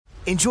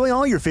Enjoy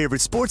all your favorite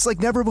sports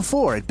like never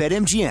before at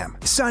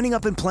BetMGM. Signing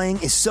up and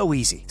playing is so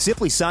easy.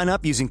 Simply sign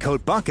up using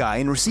code Buckeye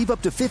and receive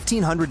up to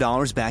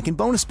 $1,500 back in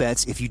bonus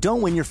bets if you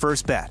don't win your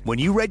first bet. When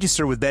you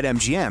register with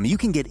BetMGM, you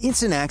can get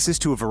instant access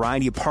to a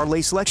variety of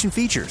parlay selection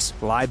features,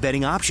 live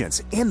betting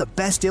options, and the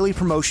best daily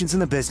promotions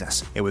in the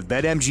business. And with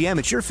BetMGM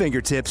at your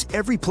fingertips,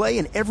 every play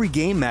and every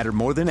game matter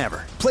more than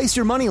ever. Place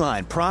your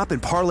moneyline, prop,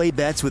 and parlay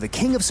bets with the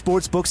king of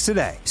sportsbooks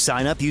today.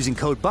 Sign up using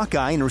code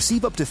Buckeye and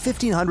receive up to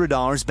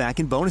 $1,500 back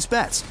in bonus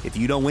bets if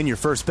you don't win your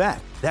first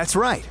bet. That's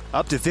right,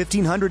 up to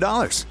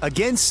 $1,500.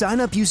 Again, sign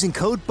up using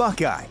code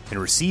Buckeye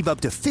and receive up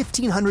to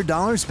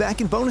 $1,500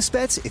 back in bonus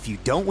bets if you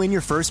don't win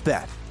your first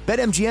bet.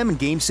 BetMGM and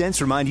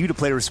GameSense remind you to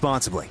play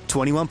responsibly.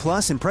 21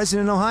 plus and present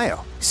in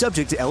Ohio.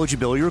 Subject to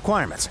eligibility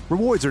requirements.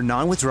 Rewards are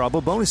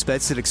non-withdrawable bonus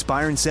bets that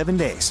expire in 7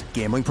 days.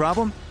 Gambling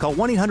problem? Call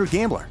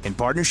 1-800-GAMBLER in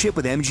partnership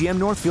with MGM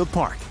Northfield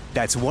Park.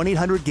 That's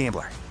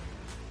 1-800-GAMBLER.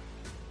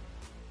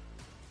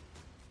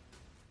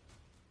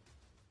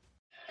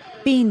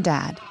 Bean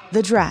Dad,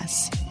 The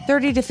Dress,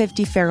 30 to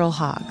 50 Feral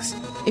Hogs.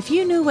 If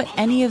you knew what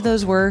any of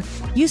those were,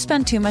 you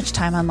spend too much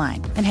time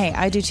online. And hey,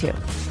 I do too.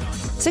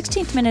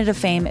 16th Minute of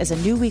Fame is a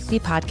new weekly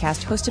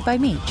podcast hosted by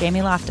me,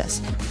 Jamie Loftus.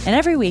 And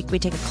every week we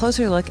take a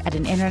closer look at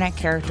an internet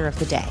character of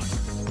the day.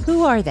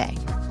 Who are they?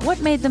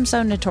 What made them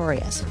so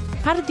notorious?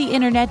 How did the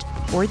internet,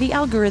 or the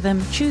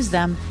algorithm, choose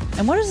them?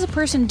 And what does a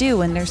person do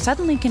when they're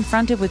suddenly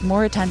confronted with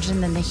more attention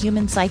than the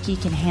human psyche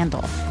can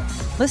handle?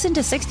 Listen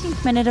to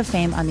 16th Minute of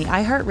Fame on the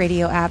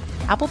iHeartRadio app,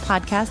 Apple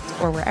Podcasts,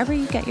 or wherever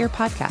you get your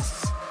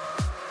podcasts.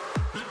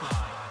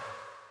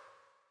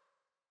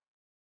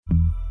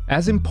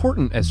 As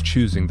important as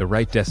choosing the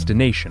right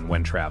destination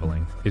when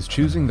traveling is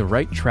choosing the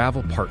right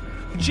travel partner.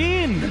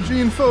 Gene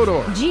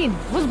Fodor. Gene,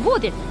 was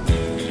good.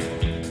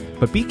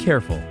 But be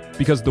careful,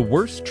 because the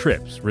worst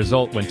trips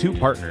result when two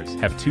partners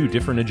have two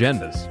different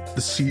agendas.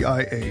 The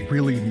CIA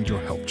really need your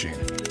help, Gene.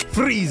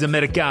 Freeze,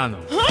 Americano.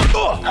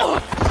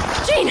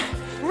 Gene,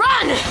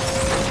 run!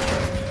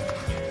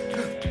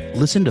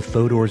 Listen to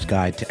Fodor's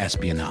Guide to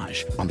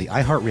Espionage on the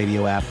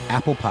iHeartRadio app,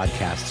 Apple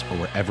Podcasts, or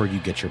wherever you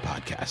get your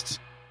podcasts.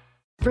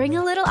 Bring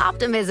a little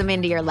optimism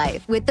into your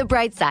life with The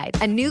Bright Side,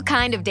 a new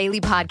kind of daily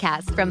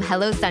podcast from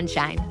Hello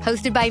Sunshine,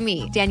 hosted by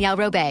me, Danielle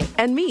Robay.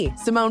 And me,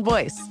 Simone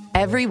Boyce.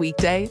 Every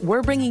weekday,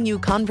 we're bringing you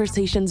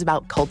conversations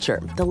about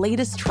culture, the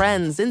latest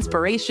trends,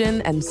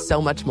 inspiration, and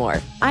so much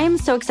more. I am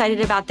so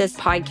excited about this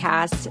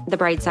podcast, The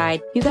Bright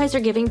Side. You guys are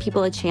giving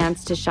people a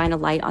chance to shine a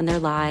light on their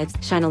lives,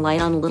 shine a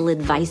light on a little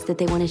advice that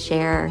they want to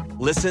share.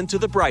 Listen to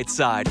The Bright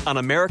Side on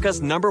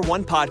America's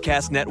 #1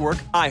 podcast network,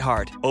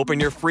 iHeart. Open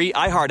your free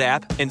iHeart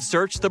app and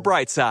search The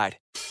Bright Side.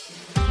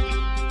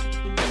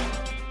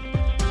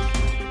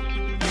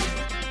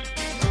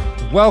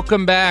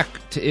 Welcome back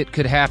to It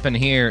Could Happen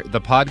Here,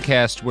 the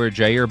podcast where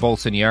Jair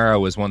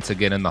Bolsonaro is once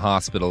again in the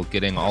hospital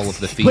getting all of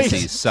the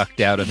feces sucked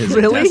out of his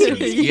intestines.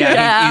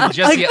 Yeah, he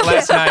just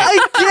last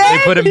night they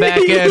put him back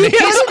in. He's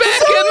back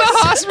in the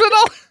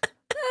hospital.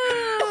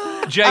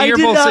 Jair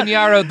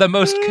Bolsonaro, the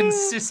most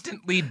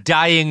consistently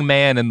dying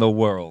man in the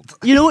world.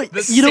 You know what?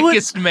 The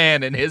sickest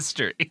man in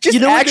history.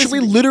 Just actually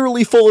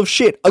literally full of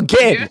shit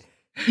again. Yeah.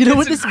 You know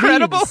what this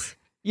incredible. means?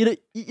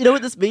 You know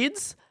what this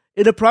means?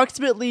 In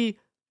approximately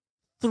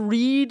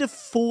 3 to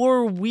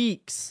 4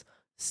 weeks,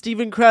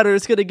 Steven Crowder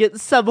is going to get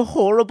some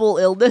horrible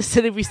illness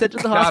and be sent to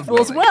the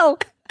hospital as well.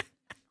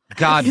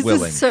 God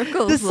willing.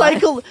 The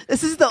cycle.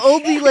 This is the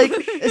only,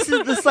 this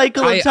is the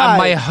cycle of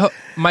time.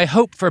 My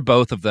hope for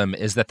both of them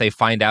is that they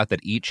find out that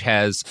each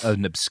has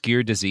an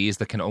obscure disease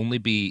that can only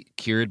be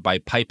cured by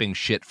piping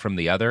shit from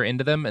the other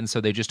into them, and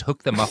so they just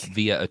hook them up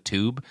via a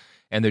tube,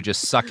 and they're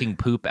just sucking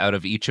poop out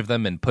of each of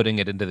them and putting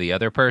it into the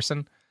other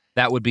person.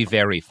 That would be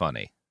very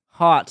funny.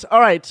 Hot. All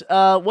right.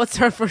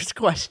 What's our first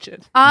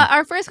question?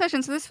 Our first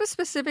question. So this was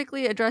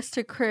specifically addressed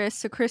to Chris.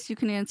 So Chris, you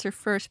can answer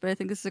first, but I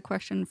think this is a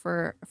question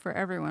for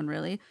everyone,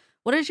 really.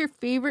 What is your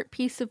favorite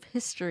piece of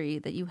history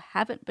that you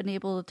haven't been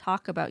able to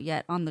talk about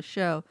yet on the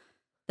show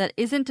that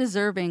isn't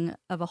deserving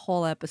of a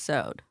whole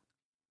episode?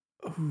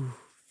 Ooh,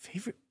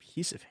 favorite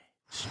piece of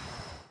history.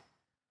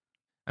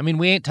 I mean,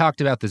 we ain't talked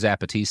about the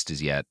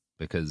Zapatistas yet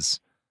because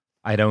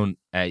I don't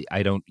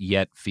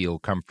yet feel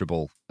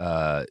comfortable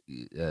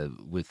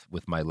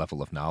with my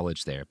level of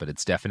knowledge there, but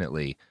it's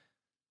definitely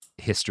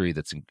history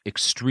that's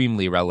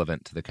extremely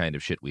relevant to the kind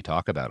of shit we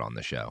talk about on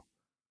the show.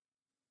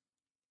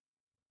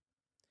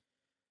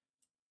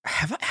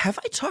 Have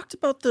I talked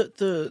about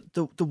the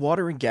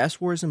water and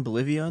gas wars in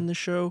Bolivia on the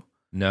show?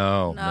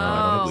 No,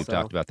 I don't think we've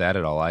talked about that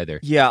at all either.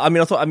 Yeah, I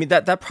mean,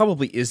 that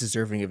probably is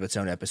deserving of its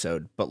own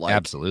episode, but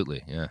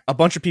absolutely, yeah. A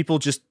bunch of people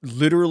just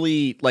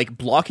literally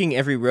blocking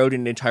every road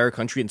in an entire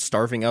country and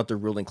starving out the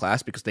ruling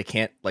class because they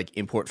can't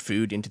import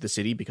food into the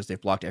city because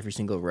they've blocked every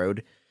single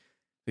road.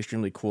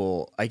 Extremely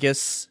cool. I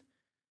guess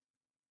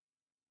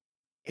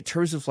in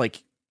terms of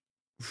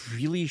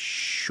really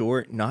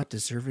short, not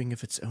deserving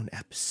of its own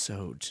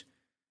episode.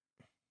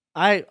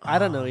 I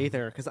don't know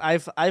either, because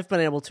I've been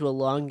able to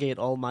elongate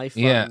all my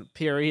fun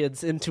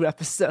periods into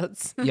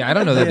episodes. Yeah, I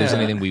don't know that there's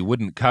anything we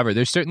wouldn't cover.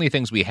 There's certainly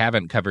things we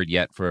haven't covered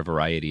yet for a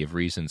variety of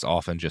reasons,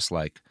 often just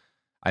like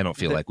I don't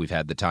feel like we've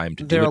had the time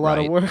to do it There are a lot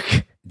right. of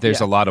work.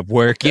 There's a lot of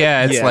work.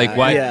 Yeah, it's like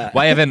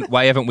why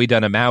haven't we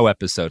done a Mao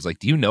episode? It's like,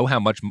 do you know how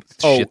much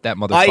shit that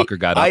motherfucker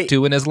got up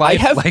to in his life?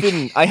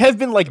 I have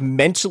been like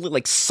mentally,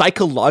 like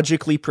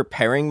psychologically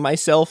preparing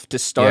myself to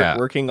start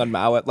working on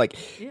Mao. Like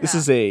this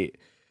is a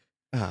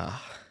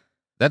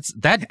that's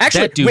that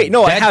actually that dude, wait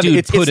no that I have dude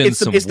it's put in it's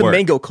some the work.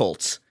 mango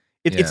cults.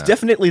 It's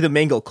definitely the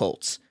mango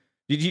cults.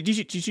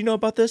 Did you know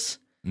about this?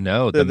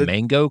 No, the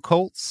mango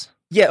cults.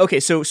 Yeah, okay,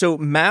 so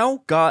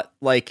Mao got,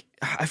 like,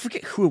 I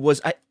forget who it was.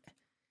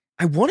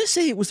 I want to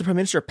say it was the Prime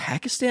Minister of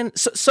Pakistan.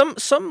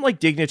 Some like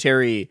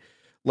dignitary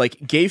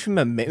like gave him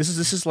a this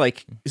is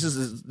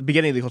the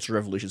beginning of the Cultural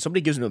Revolution.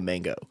 Somebody gives him a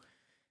mango.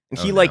 And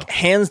he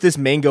hands this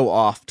mango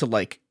off to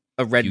like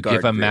a Red Guard.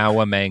 Give a Mao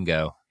a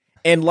mango.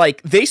 And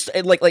like this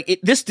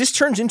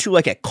turns into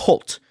like a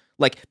cult.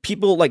 Like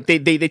people like they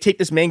take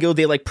this mango,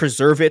 they like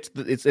preserve it.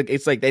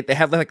 It's like they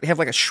have like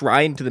a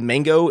shrine to the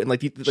mango, and like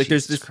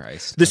there's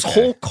this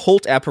whole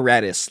cult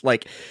apparatus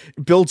like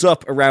builds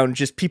up around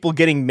just people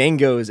getting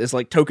mangoes as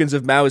like tokens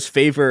of Mao's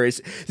favor.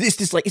 It's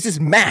this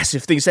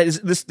massive thing.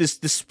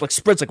 This like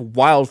spreads like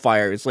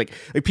wildfire. It's like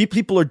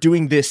people are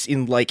doing this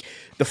in like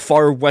the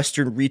far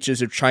western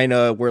reaches of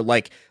China, where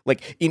like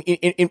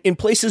in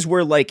places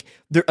where like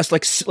there's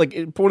like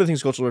one of the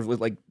things cultural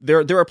like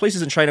there are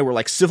places in China where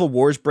like civil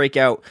wars break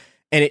out.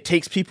 And it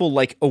takes people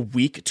like a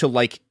week to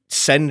like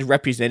send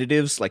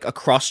representatives like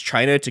across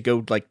China to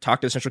go like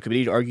talk to the Central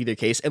Committee to argue their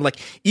case. And like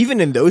even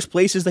in those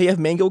places they have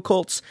mango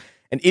cults,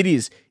 and it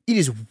is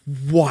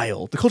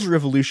wild. The Cultural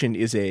Revolution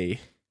is a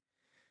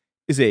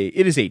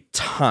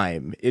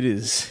time. It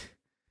is.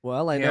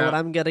 Well, I know what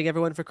I'm getting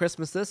everyone for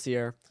Christmas this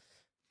year.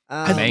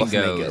 I love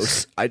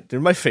mangoes. They're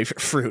my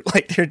favorite fruit.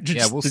 Like they're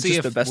just, we'll see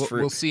if the best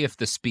fruit. We'll see if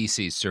the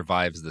species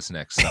survives this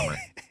next summer.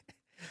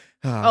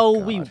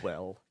 We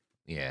will.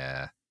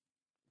 Yeah.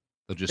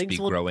 They'll just be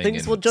growing in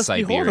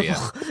Siberia.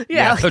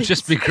 They'll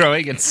just be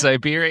growing in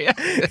Siberia.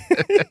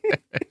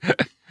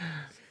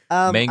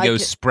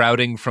 Mangoes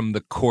sprouting from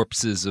the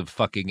corpses of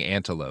fucking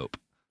antelope.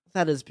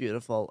 That is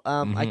beautiful.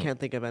 I can't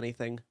think of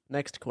anything.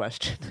 Next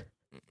question.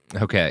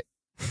 Okay.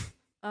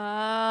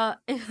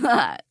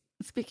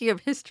 Speaking of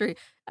history,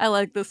 I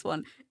like this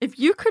one. If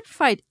you could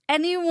fight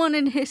anyone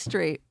in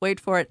history, wait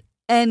for it,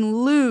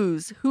 and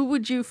lose, who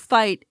would you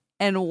fight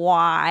and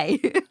why?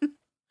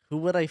 Who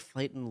would I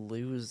fight and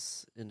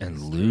lose?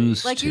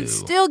 Like you'd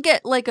still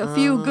get like a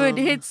few good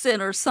hits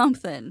in or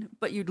something,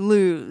 but you'd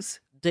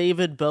lose.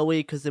 David Bowie,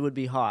 because it would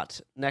be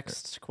hot.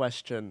 Next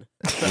question.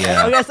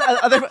 Yeah. I guess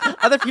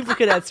other people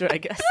could answer. I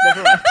guess.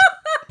 Never mind.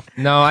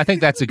 No, I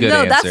think that's a good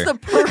answer. No, that's the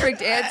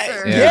perfect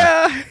answer.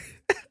 Yeah.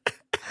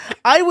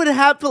 I would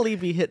happily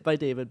be hit by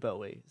David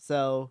Bowie.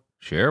 So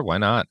sure, why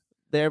not?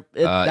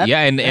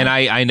 And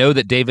I know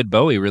that David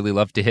Bowie really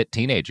loved to hit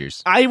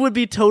teenagers. I would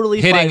be totally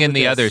hitting fine in with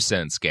the this. other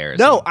sense,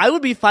 Garrison. No, I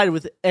would be fine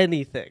with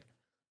anything.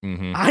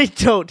 Mm-hmm. I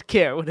don't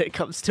care when it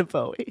comes to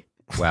Bowie.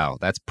 Wow,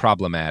 that's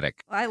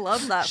problematic. I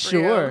love that for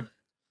you.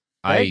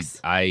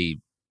 I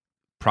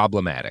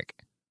problematic.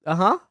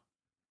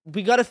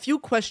 We got a few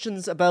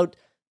questions about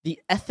the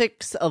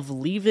ethics of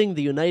leaving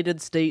the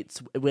United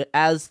States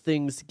as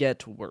things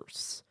get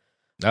worse.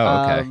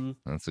 Oh, okay.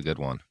 That's a good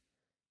one.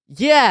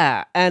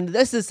 Yeah, and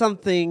this is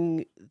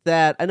something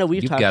that I know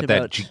we've talked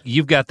about.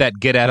 You've got that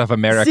get out of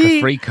America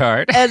free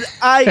card. And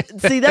I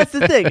see that's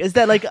the thing is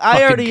that like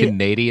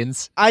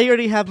Canadians. I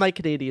already have my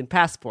Canadian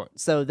passport,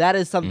 so that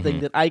is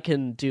something that I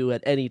can do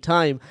at any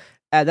time,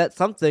 and that's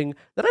something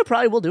that I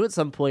probably will do at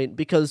some point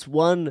because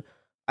one,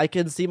 I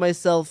can see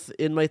myself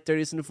in my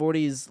 30s and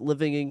 40s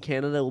living in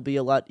Canada will be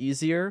a lot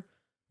easier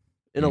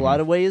in a lot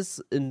of ways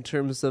in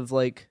terms of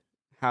like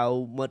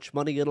how much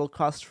money it'll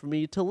cost for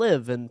me to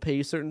live and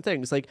pay certain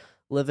things. Like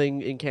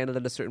living in Canada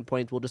at a certain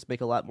point will just make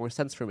a lot more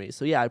sense for me.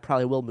 So yeah, I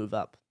probably will move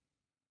up.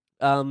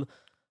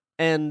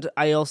 And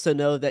I also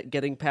know that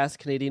getting past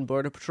Canadian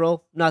Border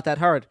Patrol, not that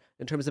hard.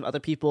 In terms of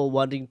other people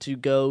wanting to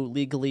go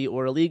legally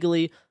or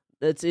illegally,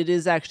 it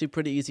is actually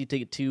pretty easy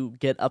to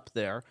get up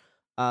there.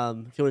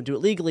 If you want to do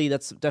it legally,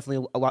 that's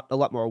definitely a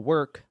lot more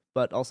work,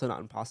 but also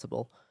not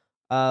impossible.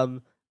 I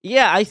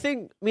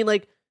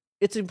mean,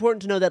 it's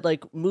important to know that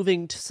like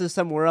moving to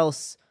somewhere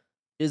else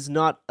is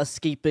not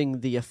escaping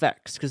the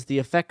effects because the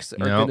effects are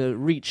going to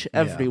reach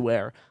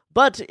everywhere.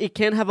 But it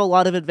can have a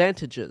lot of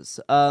advantages.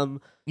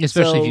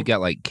 Especially if you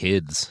got like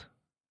kids.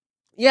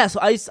 Yeah,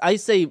 so I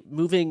say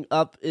moving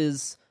up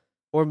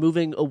or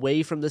moving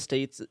away from the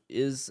States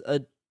is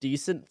a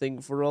decent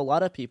thing for a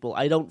lot of people.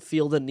 I don't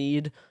feel the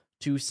need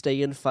to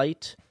stay and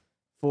fight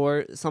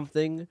for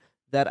something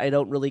that I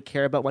don't really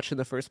care about much in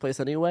the first place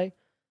anyway.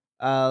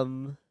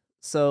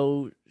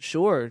 So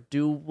sure,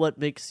 do what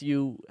makes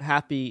you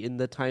happy in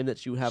the time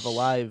that you have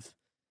alive.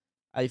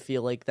 I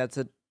feel like that's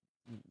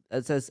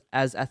as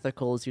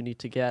ethical as you need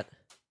to get.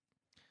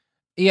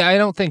 Yeah, I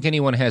don't think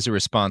anyone has a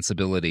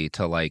responsibility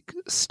to like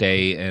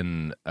stay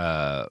and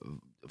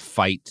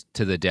fight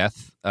to the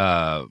death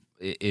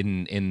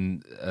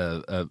in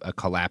a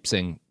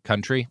collapsing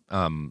country.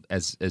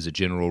 As a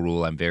general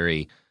rule, I'm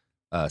very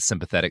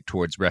sympathetic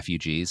towards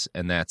refugees,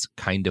 and that's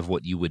kind of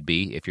what you would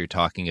be if you're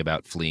talking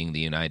about fleeing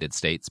the United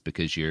States,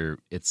 because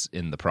it's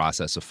in the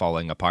process of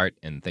falling apart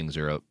and things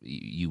are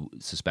you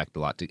suspect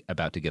about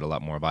to get a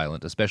lot more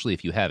violent, especially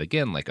if you have,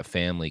 again, like a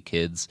family,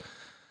 kids.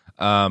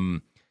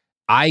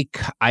 I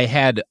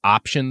had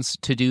options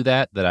to do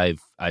that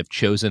I've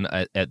chosen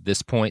at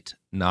this point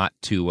not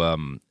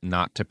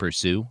to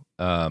pursue.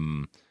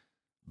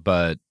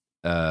 But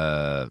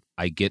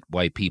I get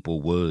why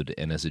people would,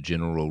 and as a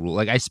general rule,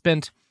 like I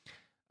spent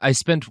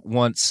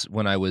once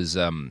when I was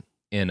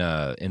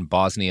in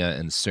Bosnia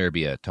and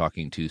Serbia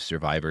talking to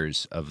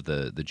survivors of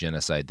the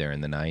genocide there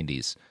in the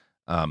 90s.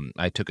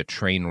 I took a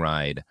train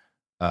ride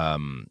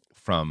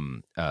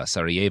from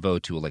Sarajevo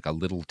to like a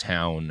little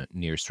town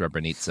near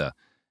Srebrenica.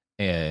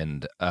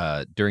 And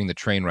during the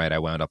train ride, I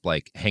wound up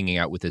like hanging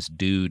out with this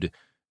dude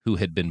who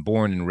had been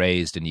born and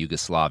raised in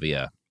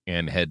Yugoslavia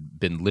and had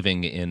been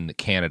living in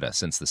Canada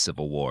since the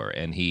Civil War.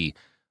 And he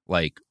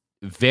like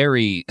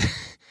very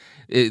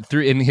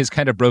through in his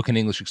kind of broken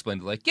English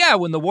explained like, yeah,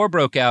 when the war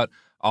broke out,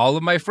 all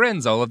of my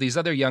friends, all of these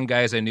other young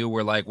guys I knew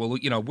were like, well,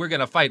 you know, we're going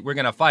to fight.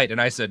 And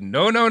I said,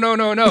 no. And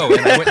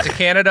I went to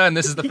Canada, and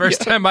this is the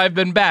first time I've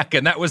been back.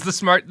 And that was the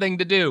smart thing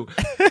to do.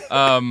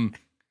 So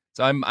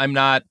I'm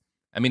not,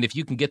 I mean, if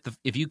you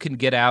can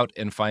get out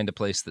and find a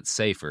place that's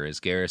safer, as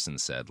Garrison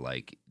said,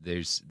 like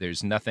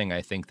there's nothing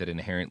I think that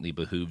inherently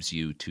behooves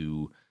you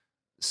to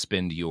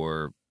spend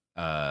your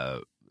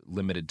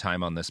limited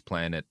time on this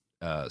planet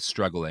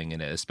struggling,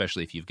 and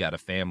especially if you've got a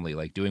family,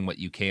 like doing what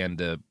you can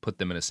to put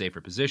them in a safer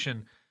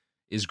position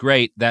is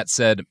great. That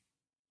said,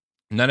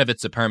 none of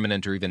it's a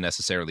permanent or even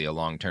necessarily a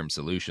long-term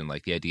solution.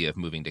 Like the idea of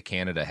moving to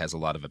Canada has a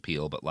lot of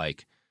appeal, but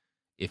like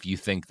if you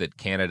think that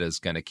Canada is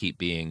going to keep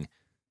being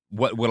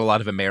what a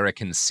lot of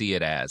Americans see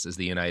it as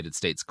the United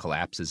States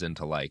collapses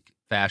into like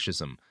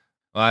fascism,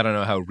 well, I don't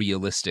know how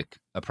realistic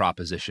a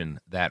proposition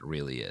that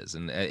really is.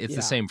 And it's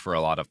the same for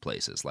a lot of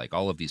places. Like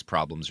all of these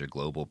problems are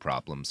global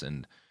problems,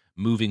 and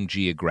moving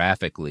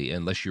geographically,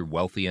 unless you're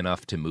wealthy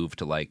enough to move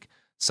to like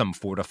some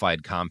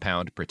fortified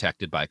compound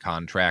protected by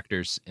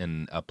contractors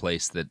in a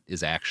place that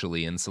is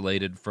actually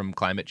insulated from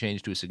climate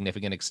change to a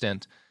significant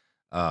extent,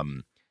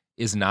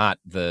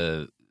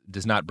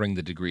 does not bring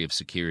the degree of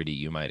security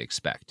you might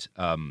expect.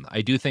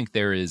 I do think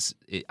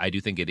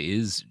it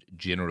is,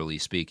 generally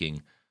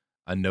speaking,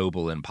 a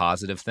noble and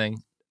positive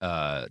thing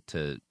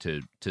to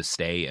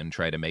stay and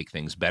try to make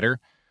things better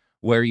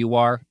where you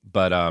are.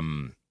 But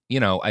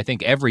I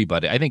think every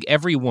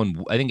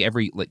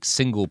like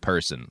single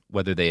person,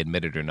 whether they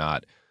admit it or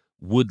not,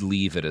 would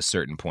leave at a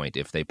certain point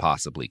if they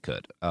possibly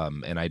could.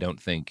 And I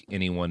don't think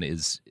anyone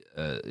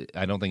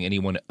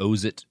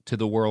owes it to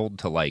the world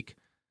to like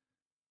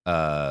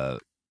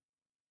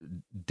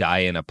die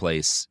in a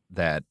place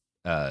that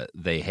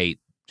they hate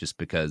just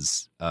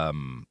because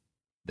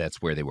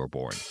that's where they were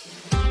born.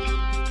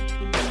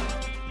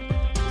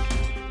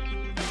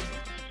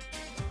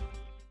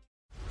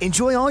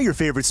 Enjoy all your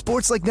favorite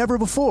sports like never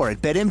before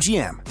at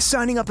BetMGM.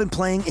 Signing up and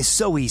playing is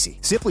so easy.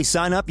 Simply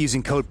sign up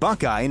using code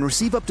Buckeye and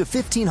receive up to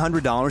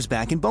 $1,500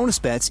 back in bonus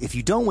bets if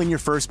you don't win your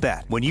first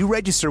bet. When you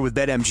register with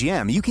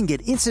BetMGM, you can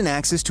get instant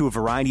access to a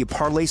variety of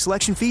parlay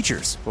selection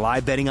features,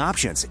 live betting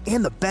options,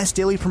 and the best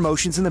daily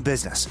promotions in the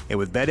business. And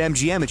with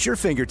BetMGM at your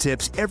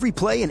fingertips, every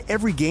play and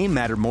every game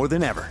matter more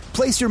than ever.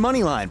 Place your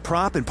moneyline,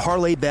 prop, and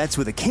parlay bets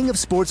with the king of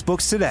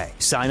sportsbooks today.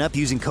 Sign up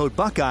using code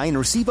Buckeye and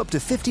receive up to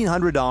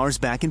 $1,500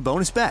 back in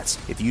bonus bets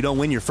if you don't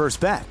win your first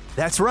bet.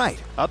 That's right,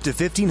 up to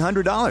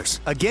 $1,500.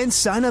 Again,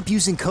 sign up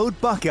using code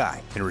Buckeye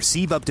and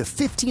receive up to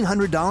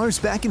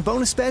 $1,500 back in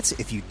bonus bets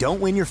if you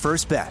don't win your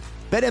first bet.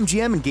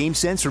 BetMGM and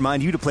GameSense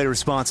remind you to play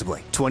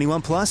responsibly.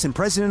 21 plus and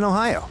present in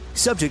Ohio.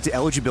 Subject to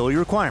eligibility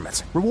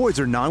requirements.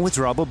 Rewards are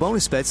non-withdrawable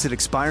bonus bets that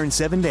expire in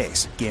 7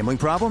 days. Gambling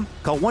problem?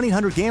 Call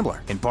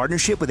 1-800-GAMBLER in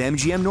partnership with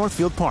MGM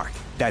Northfield Park.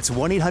 That's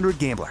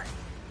 1-800-GAMBLER.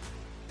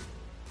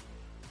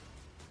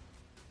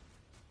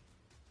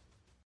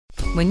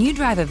 When you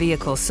drive a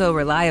vehicle so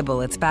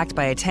reliable it's backed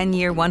by a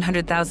 10-year,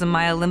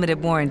 100,000-mile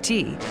limited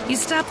warranty, you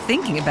stop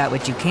thinking about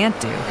what you can't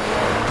do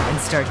and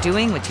start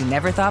doing what you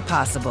never thought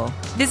possible.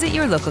 Visit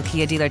your local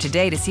Kia dealer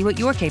today to see what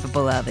you're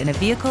capable of in a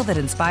vehicle that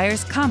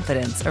inspires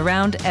confidence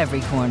around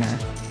every corner.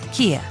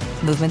 Kia,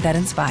 movement that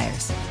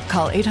inspires.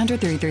 Call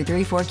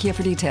 800-333-4KIA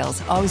for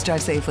details. Always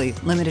drive safely.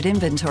 Limited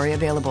inventory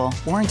available.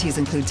 Warranties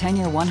include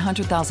 10-year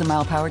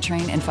 100,000-mile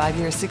powertrain and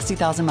 5-year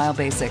 60,000-mile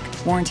basic.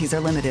 Warranties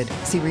are limited.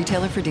 See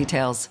retailer for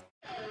details.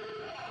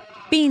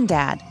 Bean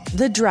Dad,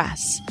 The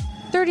Dress,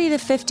 30 to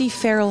 50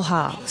 Feral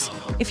Hogs.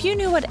 If you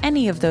knew what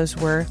any of those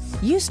were,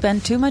 you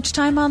spend too much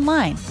time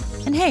online.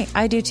 And hey,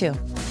 I do too.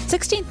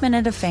 16th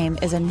Minute of Fame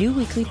is a new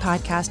weekly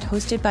podcast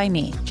hosted by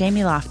me,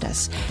 Jamie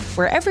Loftus,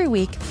 where every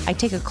week I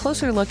take a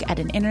closer look at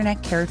an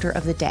internet character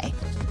of the day.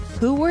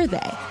 Who were they?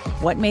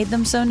 What made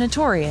them so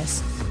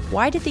notorious?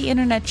 Why did the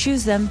internet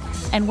choose them?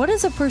 And what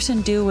does a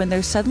person do when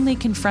they're suddenly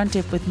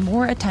confronted with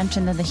more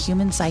attention than the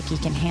human psyche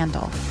can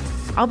handle?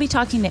 I'll be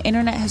talking to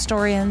internet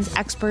historians,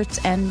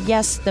 experts, and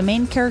yes, the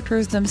main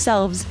characters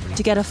themselves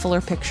to get a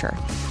fuller picture.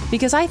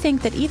 Because I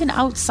think that even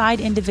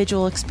outside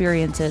individual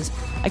experiences,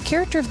 a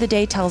character of the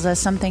day tells us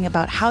something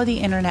about how the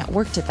internet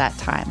worked at that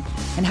time,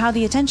 and how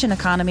the attention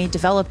economy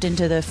developed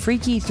into the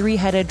freaky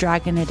three-headed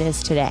dragon it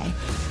is today.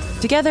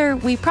 Together,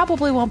 we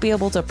probably won't be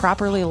able to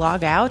properly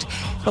log out,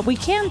 but we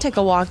can take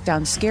a walk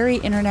down scary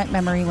internet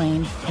memory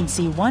lane and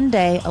see one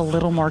day a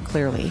little more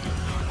clearly.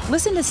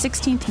 Listen to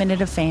 16th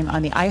Minute of Fame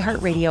on the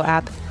iHeartRadio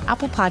app,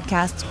 Apple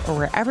Podcasts, or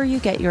wherever you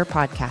get your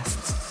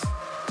podcasts.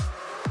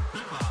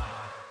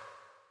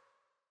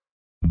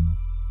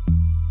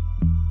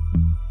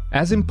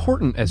 As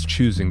important as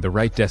choosing the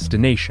right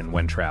destination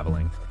when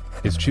traveling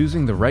is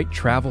choosing the right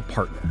travel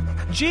partner.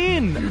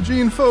 Gene!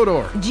 Eugene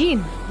Fodor.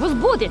 Gene, was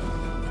будет?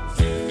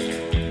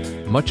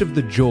 Much of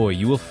the joy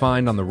you will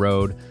find on the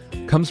road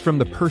comes from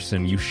the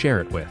person you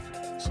share it with.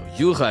 So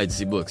you write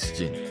the books,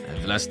 Gene,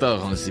 and Vlastar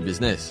runs the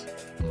business.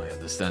 I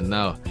understand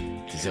now.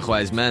 It is a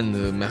wise man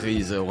who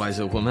marries a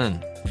wiser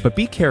woman. But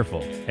be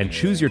careful and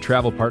choose your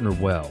travel partner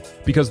well,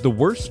 because the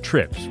worst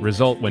trips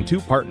result when two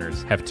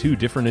partners have two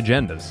different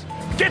agendas.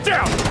 Get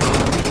down!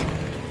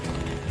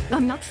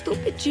 I'm not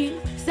stupid,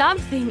 Gene.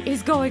 Something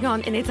is going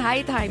on, and it's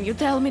high time you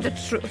tell me the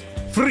truth.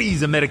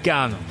 Freeze,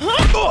 Americano!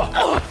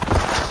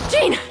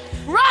 Gene,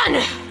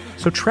 run!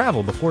 So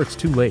travel before it's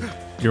too late.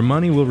 Your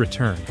money will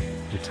return,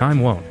 your time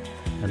won't,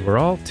 and we're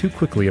all too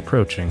quickly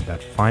approaching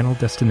that final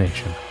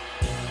destination.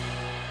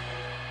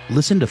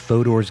 Listen to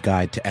Fodor's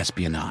Guide to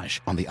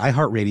Espionage on the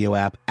iHeartRadio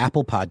app,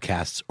 Apple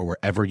Podcasts, or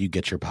wherever you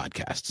get your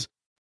podcasts.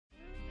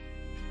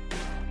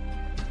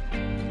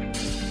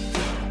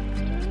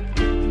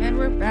 And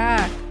we're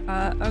back.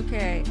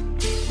 Okay.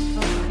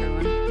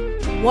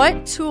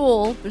 What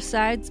tool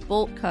besides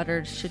bolt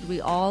cutters should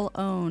we all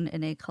own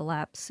in a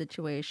collapse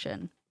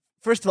situation?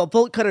 First of all,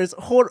 bolt cutters,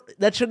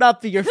 that should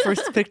not be your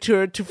first pick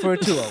for a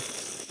tool.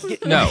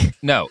 No.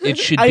 It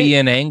should be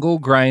an angle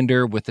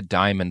grinder with a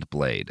diamond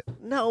blade.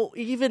 No,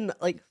 even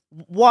like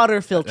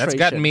water filtration. That's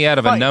gotten me out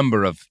of a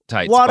number of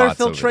tight water spots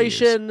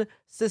filtration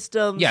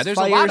systems. Yeah, there's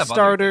fire a lot of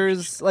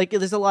starters. Like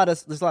there's a lot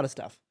of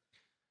stuff.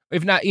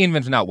 Even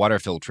if not water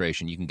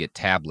filtration, you can get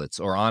tablets,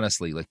 or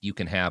honestly, like you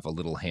can have a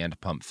little hand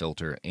pump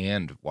filter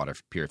and water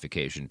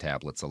purification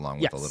tablets along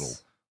with a little.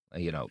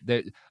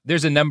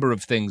 There's a number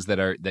of things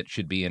that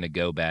should be in a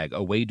go bag.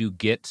 A way to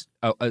get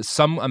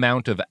some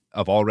amount of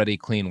already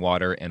clean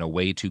water, and a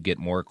way to get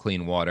more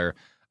clean water.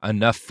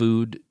 Enough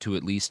food to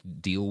at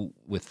least deal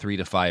with 3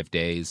 to 5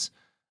 days.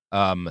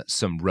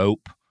 Some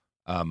rope,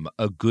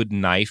 a good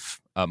knife.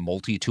 A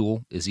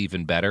multi-tool is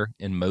even better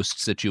in most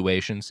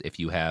situations. If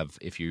you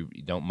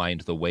don't mind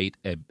the weight,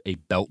 a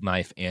belt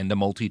knife and a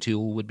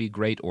multi-tool would be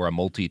great, or a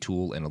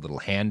multi-tool and a little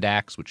hand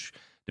axe, which,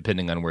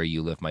 depending on where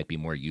you live, might be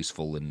more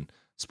useful in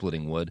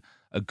splitting wood.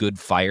 A good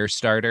fire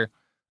starter,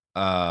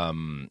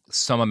 some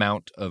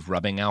amount of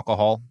rubbing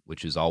alcohol,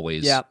 which is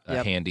always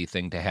a handy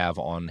thing to have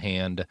on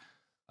hand.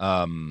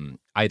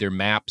 Either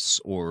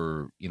maps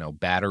or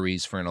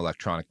batteries for an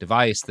electronic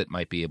device that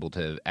might be able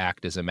to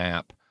act as a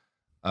map.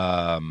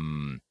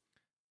 That's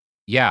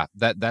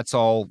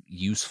all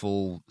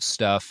useful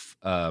stuff.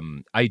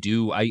 I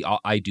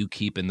do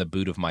keep in the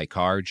boot of my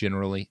car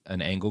generally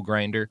an angle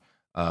grinder.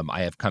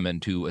 I have come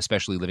into,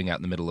 especially living out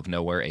in the middle of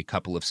nowhere, a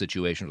couple of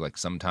situations like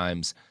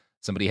sometimes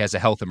somebody has a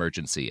health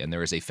emergency and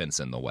there is a fence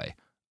in the way.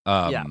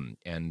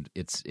 And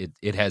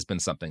it has been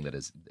something that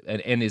is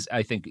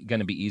I think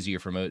going to be easier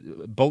for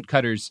bolt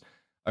cutters.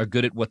 Are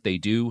good at what they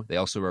do. They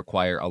also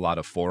require a lot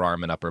of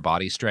forearm and upper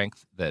body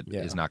strength that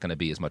is not going to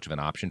be as much of an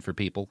option for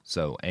people.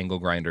 So angle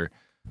grinder,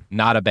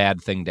 not a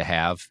bad thing to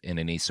have in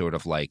any sort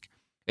of like.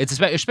 It's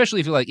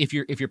especially if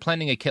you're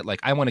planning a kit like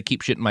I want to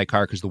keep shit in my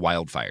car because the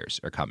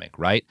wildfires are coming,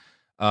 right?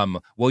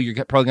 Well,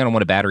 you're probably going to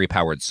want a battery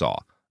powered saw.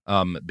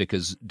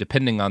 Because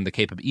depending on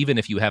even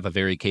if you have a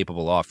very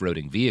capable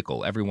off-roading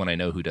vehicle, everyone I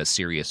know who does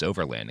serious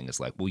overlanding is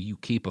like, well, you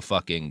keep a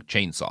fucking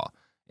chainsaw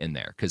in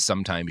there because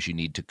sometimes you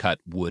need to cut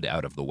wood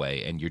out of the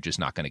way and you're just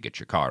not going to get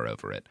your car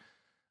over it.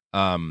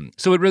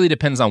 So it really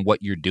depends on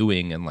what you're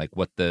doing and like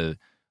what the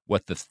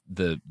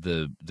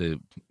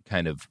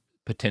kind of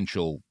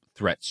potential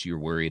threats you're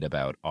worried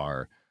about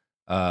are.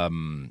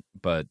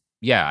 But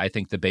yeah, I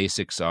think the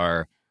basics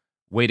are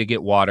way to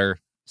get water,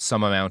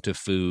 some amount of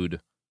food,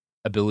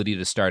 ability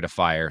to start a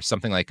fire.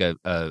 Something like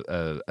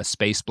a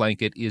space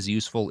blanket is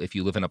useful. If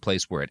you live in a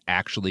place where it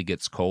actually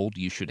gets cold,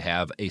 you should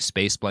have a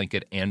space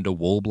blanket and a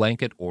wool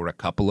blanket or a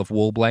couple of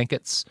wool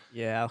blankets.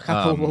 Yeah, a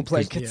couple of wool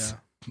blankets.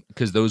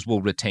 Because those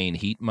will retain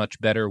heat much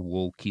better.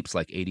 Wool keeps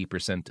like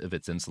 80% of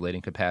its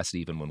insulating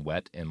capacity even when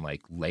wet, and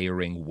like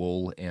layering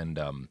wool and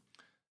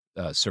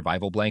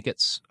survival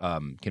blankets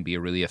can be a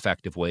really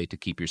effective way to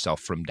keep yourself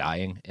from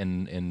dying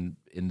in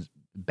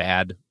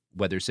bad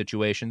weather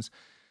situations.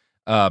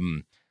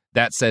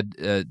 That said,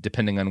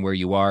 depending on where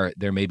you are,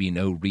 there may be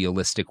no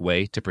realistic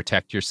way to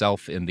protect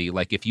yourself in the,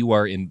 like, if you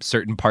are in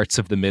certain parts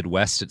of the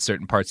Midwest at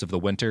certain parts of the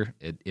winter,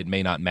 it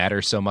may not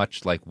matter so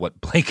much, like, what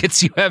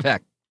blankets you have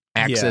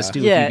access to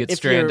if you get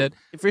stranded.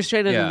 If you're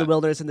stranded in the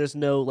wilderness and there's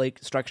no, like,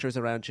 structures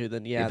around you,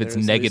 then if it's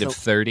negative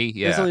 30,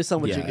 there's only so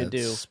much you can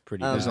do.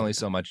 There's only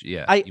so much,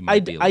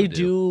 I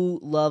do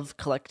love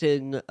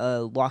collecting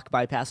lock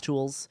bypass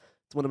tools.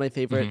 It's one of my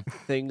favorite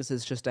things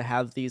is just to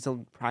have these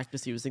and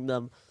practice using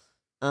them.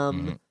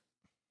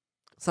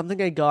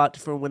 Something I got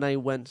for when I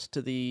went to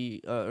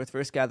the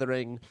Earth-First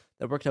Gathering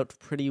that worked out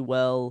pretty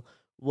well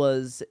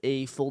was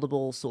a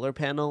foldable solar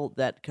panel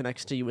that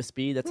connects to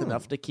USB that's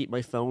enough to keep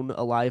my phone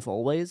alive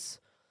always.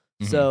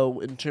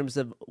 So in terms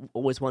of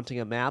always wanting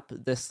a map,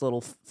 this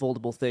little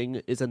foldable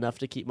thing is enough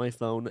to keep my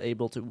phone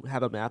able to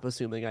have a map,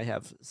 assuming I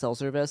have cell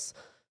service.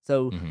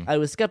 So I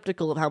was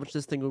skeptical of how much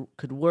this thing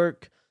could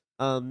work,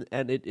 and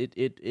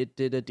it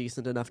did a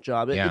decent enough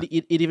job.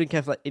 It even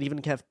kept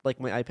like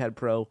my iPad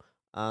Pro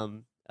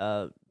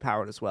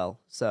powered as well,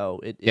 so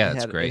it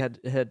had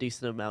a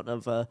decent amount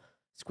of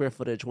square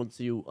footage once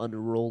you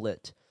unroll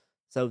it,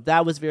 so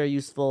that was very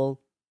useful.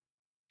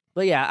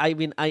 But yeah, I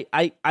mean,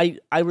 I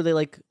really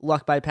like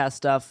lock bypass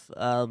stuff.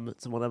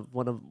 It's one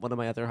of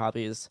my other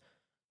hobbies,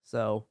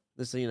 so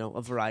there's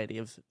a variety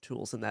of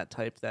tools in that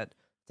type that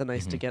it's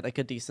nice to get like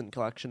a decent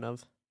collection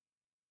of.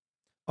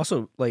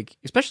 Also, like,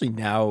 especially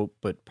now,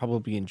 but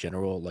probably in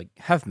general, like,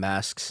 have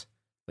masks.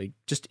 Like,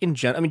 just in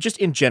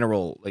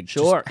general, like,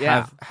 sure,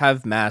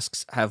 have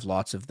masks, have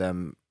lots of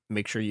them,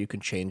 make sure you can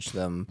change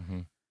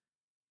them.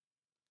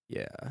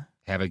 Yeah.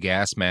 Have a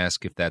gas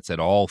mask if that's at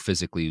all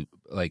physically,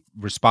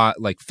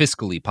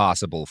 fiscally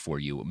possible for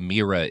you.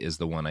 Mira is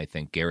the one I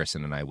think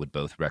Garrison and I would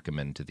both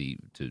recommend to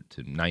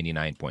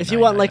 99.9%. If you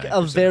want, like,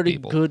 a very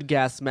good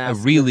gas mask.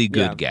 A really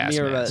good gas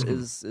Mira mask.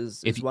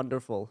 is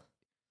wonderful.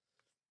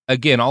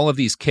 Again, all of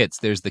these kits,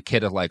 there's the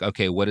kit of like,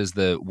 okay, what is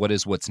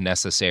what's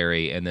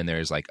necessary? And then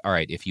there's like, all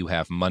right, if you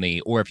have money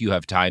or if you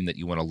have time that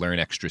you want to learn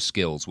extra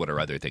skills, what are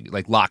other things?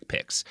 Like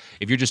lockpicks.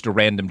 If you're just a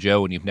random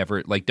Joe and you've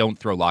never, like, don't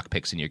throw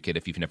lockpicks in your kit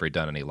if you've never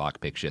done any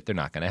lockpick shit. They're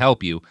not going to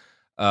help you.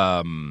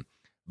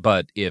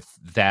 But if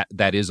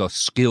that is a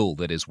skill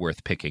that is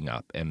worth picking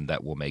up and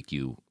that will make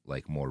you,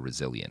 like, more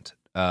resilient.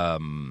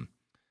 And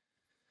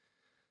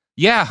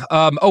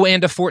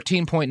a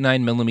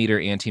 14.9 millimeter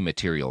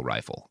anti-material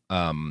rifle.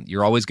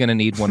 You're always going to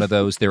need one of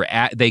those.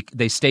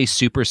 They stay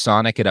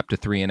supersonic at up to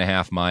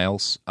 3.5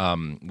 miles,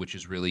 which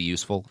is really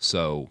useful.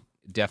 So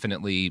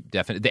definitely,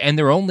 and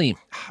they're only.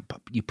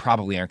 You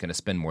probably aren't going to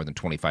spend more than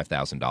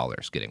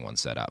 $25,000 getting one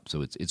set up.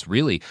 So it's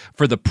really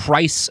for the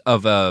price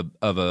of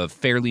a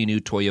fairly new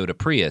Toyota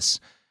Prius,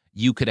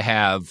 you could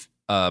have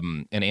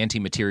an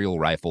anti-material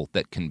rifle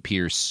that can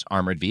pierce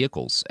armored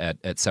vehicles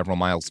at several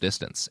miles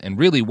distance. And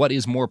really, what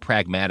is more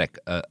pragmatic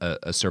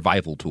a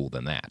survival tool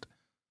than that?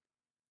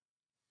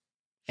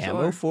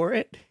 Ammo for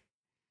it?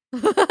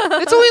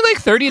 It's only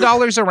like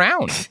 $30 a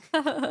round.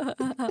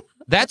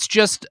 That's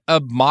just a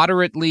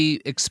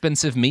moderately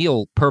expensive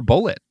meal per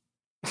bullet,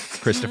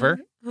 Christopher.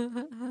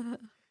 Do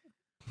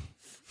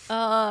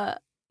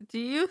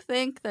you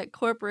think that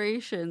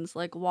corporations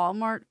like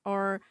Walmart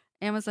or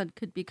Amazon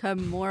could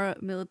become more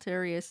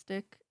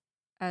militaristic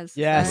as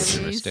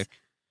militaristic?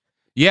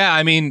 Yeah,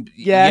 I mean,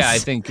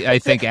 yes. Yeah, I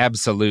think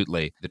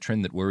absolutely. The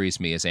trend that worries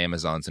me is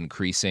Amazon's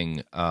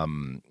increasing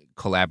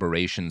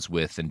collaborations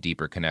with and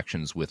deeper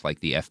connections with, like,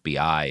 the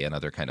FBI and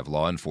other kind of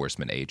law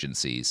enforcement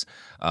agencies.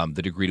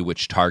 The degree to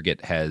which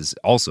Target has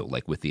also,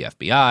 like with the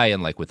FBI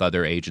and like with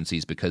other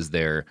agencies, because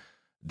their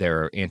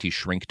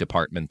anti-shrink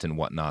department and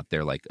whatnot,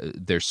 they're like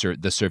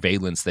the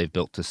surveillance they've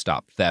built to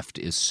stop theft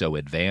is so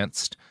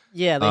advanced.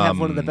 Yeah, they have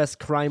one of the best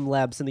crime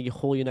labs in the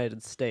whole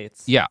United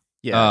States. Yeah.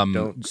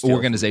 Don't steal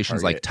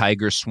organizations from like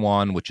Tiger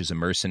Swan, which is a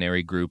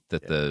mercenary group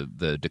that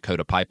the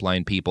Dakota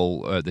Pipeline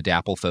people, the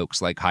DAPL folks,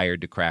 like,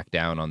 hired to crack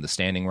down on the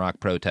Standing Rock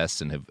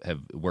protests, and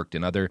have worked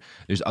in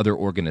there's other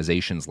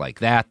organizations like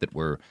that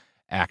were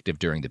active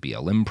during the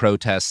BLM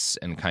protests,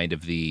 and kind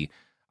of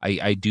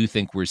I do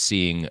think we're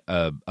seeing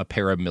a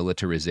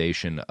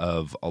paramilitarization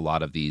of a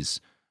lot of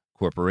these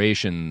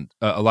corporations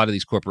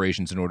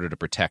in order to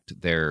protect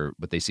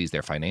what they see as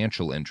their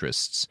financial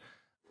interests.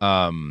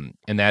 And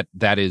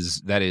that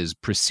is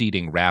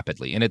proceeding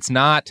rapidly. And it's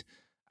not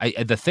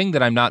the thing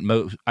that I'm not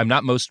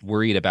most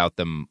worried about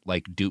them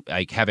like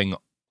having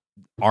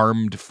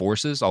armed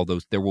forces, although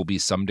there will be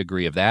some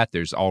degree of that.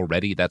 That's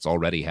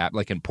already happened.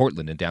 Like in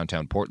Portland, in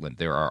downtown Portland,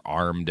 there are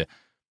armed,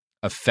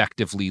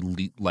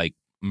 effectively like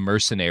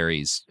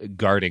mercenaries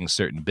guarding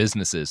certain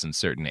businesses in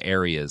certain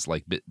areas,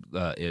 like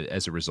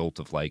as a result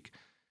of, like,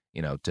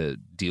 to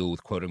deal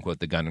with quote unquote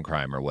the gun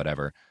crime or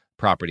whatever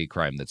property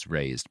crime that's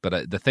raised.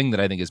 But the thing that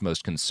I think is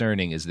most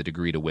concerning is the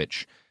degree to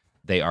which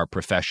they are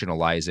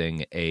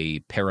professionalizing a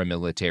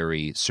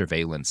paramilitary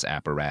surveillance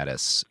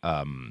apparatus.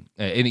 And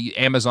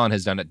Amazon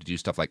has done it to do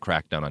stuff like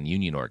crack down on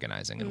union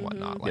organizing and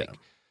whatnot.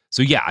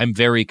 So yeah, I'm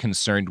very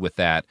concerned with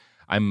that.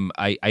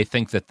 I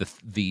think that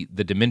the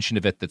dimension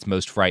of it that's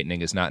most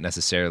frightening is not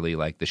necessarily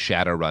like the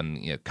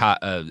Shadowrun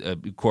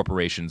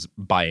corporations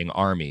buying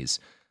armies,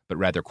 but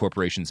rather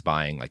corporations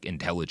buying like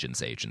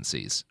intelligence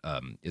agencies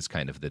is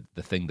kind of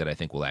the thing that I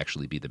think will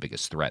actually be the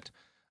biggest threat.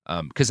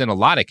 Because in a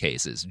lot of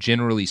cases,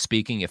 generally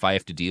speaking, if I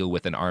have to deal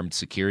with an armed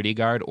security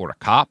guard or a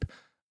cop,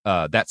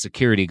 that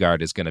security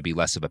guard is going to be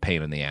less of a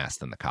pain in the ass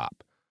than the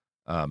cop.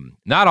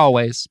 Not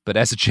always, but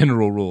as a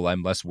general rule,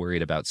 I'm less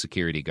worried about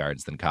security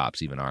guards than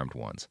cops, even armed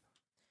ones.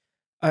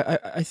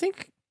 I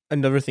think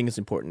another thing that's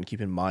important to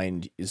keep in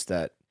mind is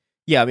that,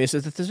 yeah, I mean,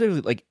 there's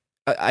really, like,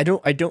 I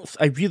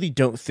really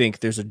don't think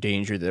there's a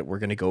danger that we're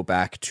going to go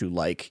back to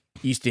like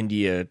East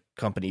India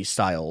Company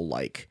style,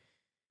 like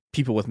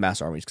people with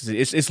mass armies, because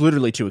it's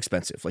literally too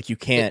expensive. Like you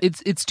can't.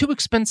 It's too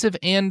expensive,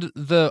 and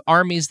the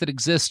armies that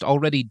exist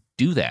already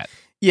do that.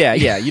 Yeah,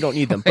 you don't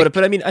need them.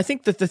 But I mean, I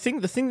think that the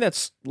thing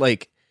that's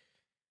like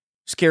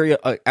scary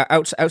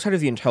outside of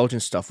the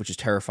intelligence stuff, which is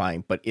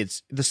terrifying, but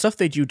it's the stuff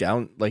they do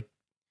down, like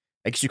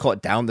I guess you call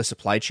it down the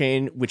supply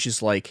chain, which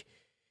is like,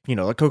 you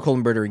know, like Coca-Cola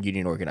murdering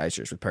union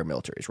organizers with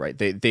paramilitaries, right?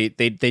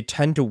 They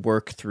tend to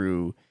work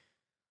through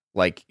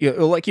like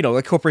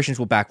corporations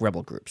will back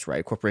rebel groups,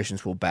 right?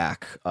 Corporations will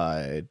back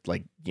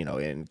like, you know,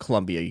 in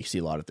Colombia you see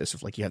a lot of this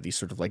of like you have these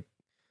sort of like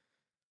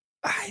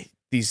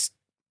these.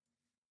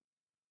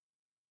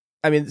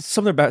 I mean,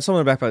 some of them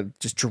are backed by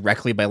just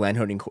directly by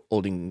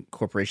landholding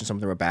corporations. Some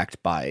of them are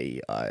backed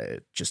by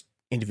just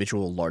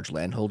individual large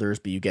landholders.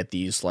 But you get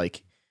these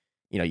like,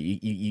 you know,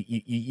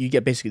 you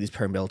get basically these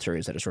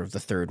paramilitaries that are sort of the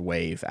third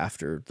wave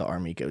after the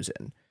army goes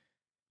in,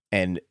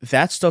 and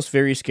that stuff's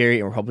very scary.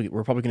 And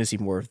we're probably going to see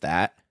more of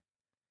that.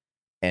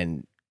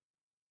 And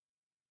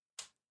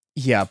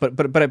yeah,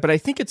 but I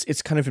think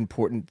it's kind of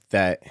important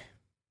that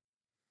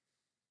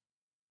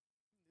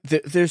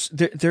there's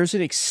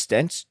an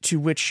extent to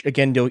which,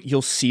 again,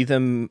 you'll see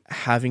them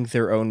having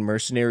their own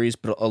mercenaries,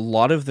 but a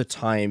lot of the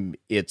time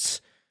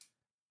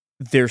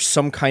there's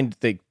some kind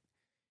of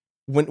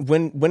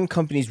when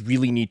companies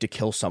really need to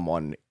kill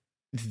someone,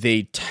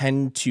 they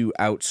tend to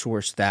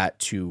outsource that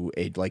to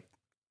a like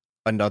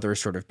another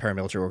sort of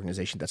paramilitary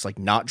organization that's like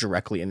not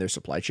directly in their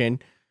supply chain.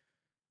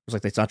 It's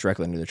like it's not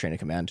directly under their chain of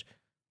command.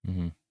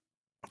 Mm-hmm.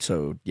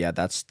 So yeah,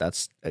 that's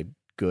a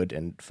good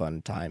and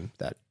fun time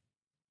that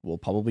will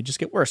probably just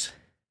get worse.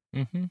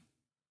 Mm-hmm.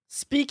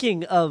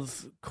 Speaking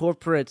of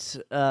corporate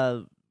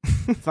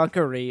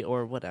fuckery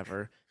or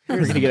whatever,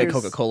 we're gonna get a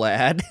Coca-Cola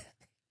ad.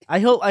 I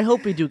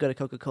hope we do get a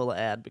Coca-Cola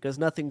ad, because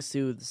nothing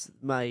soothes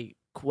my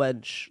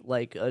quench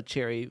like a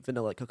cherry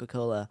vanilla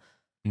Coca-Cola.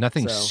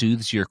 Nothing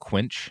soothes your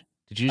quench?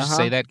 Did you just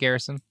say that,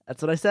 Garrison?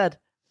 That's what I said.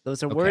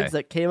 Those are words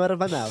that came out of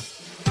my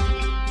mouth.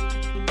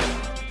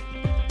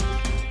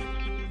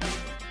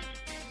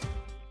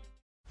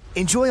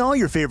 Enjoy all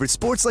your favorite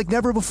sports like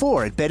never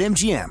before at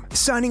BetMGM.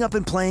 Signing up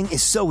and playing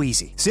is so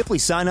easy. Simply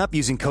sign up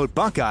using code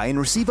Buckeye and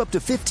receive up to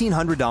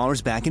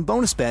 $1,500 back in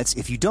bonus bets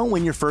if you don't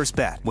win your first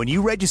bet. When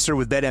you register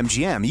with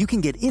BetMGM, you can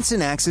get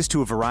instant access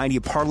to a variety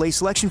of parlay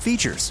selection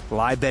features,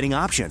 live betting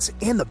options,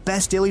 and the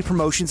best daily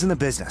promotions in the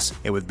business.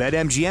 And with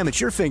BetMGM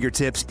at your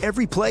fingertips,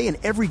 every play and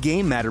every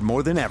game matter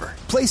more than ever.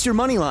 Place your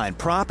moneyline,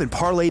 prop, and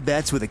parlay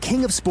bets with the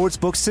king of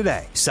sportsbooks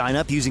today. Sign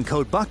up using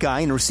code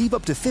Buckeye and receive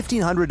up to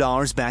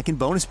 $1,500 back in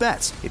bonus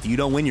bets if you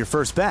don't win your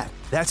first bet.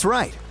 That's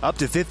right, up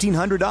to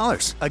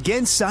 $1,500.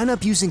 Again, sign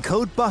up using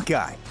code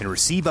Buckeye and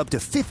receive up to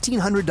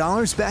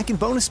 $1,500 back in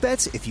bonus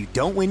bets if you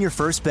don't win your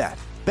first bet.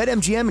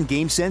 BetMGM and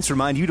GameSense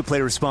remind you to play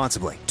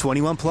responsibly.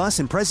 21 plus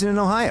and present in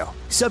Ohio.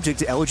 Subject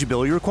to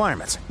eligibility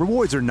requirements.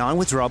 Rewards are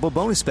non-withdrawable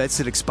bonus bets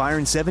that expire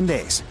in 7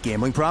 days.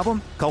 Gambling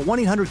problem? Call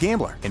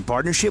 1-800-GAMBLER in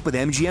partnership with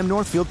MGM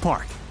Northfield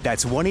Park.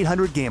 That's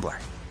 1-800-GAMBLER.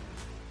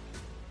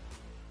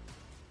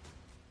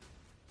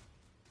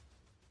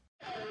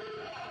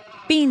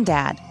 Bean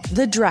Dad,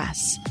 The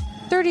Dress,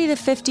 30 to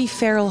 50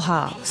 Feral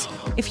Hogs.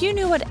 If you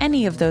knew what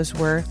any of those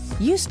were,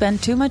 you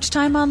spend too much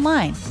time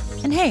online.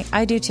 And hey,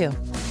 I do too.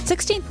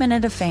 16th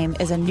Minute of Fame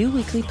is a new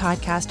weekly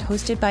podcast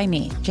hosted by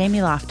me,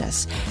 Jamie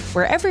Loftus,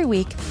 where every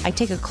week I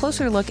take a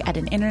closer look at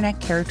an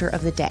internet character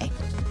of the day.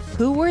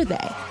 Who were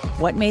they?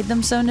 What made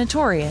them so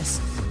notorious?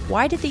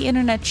 Why did the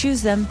internet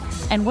choose them?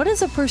 And what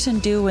does a person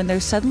do when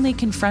they're suddenly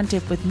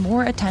confronted with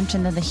more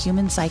attention than the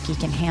human psyche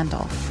can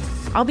handle?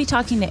 I'll be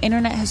talking to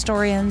internet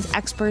historians,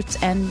 experts,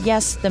 and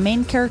yes, the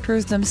main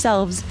characters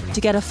themselves to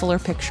get a fuller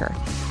picture.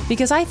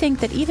 Because I think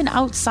that even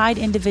outside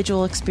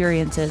individual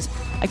experiences,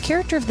 a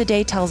character of the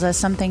day tells us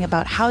something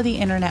about how the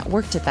internet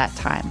worked at that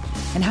time,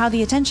 and how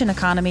the attention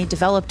economy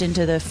developed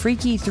into the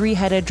freaky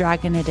three-headed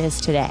dragon it is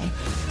today.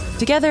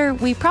 Together,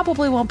 we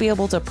probably won't be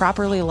able to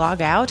properly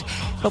log out,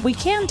 but we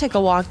can take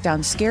a walk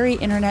down scary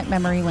internet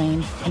memory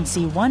lane and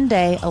see one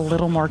day a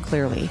little more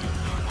clearly.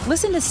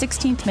 Listen to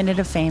 16th Minute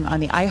of Fame on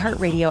the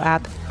iHeartRadio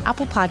app,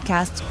 Apple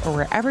Podcasts, or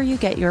wherever you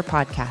get your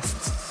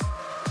podcasts.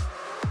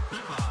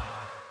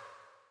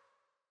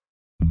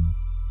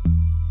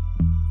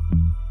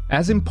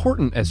 As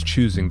important as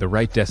choosing the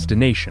right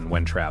destination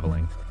when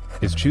traveling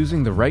is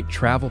choosing the right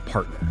travel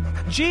partner.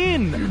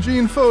 Gene!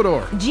 Eugene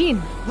Fodor.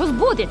 Gene, was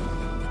booted.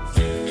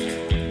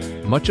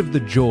 much of the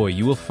joy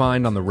you will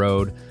find on the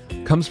road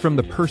comes from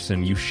the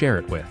person you share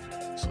it with.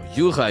 So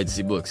you write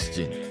the books,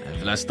 Jean,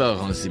 and Vlastar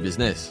runs the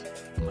business.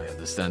 I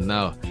understand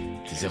now.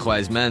 Tis a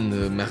wise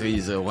man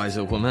marries a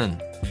wiser woman.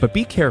 But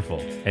be careful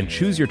and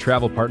choose your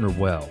travel partner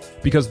well,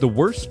 because the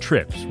worst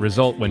trips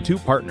result when two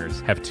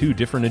partners have two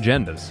different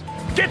agendas.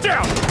 Get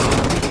down!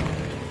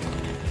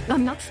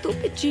 I'm not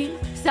stupid, Jean.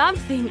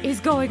 Something is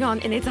going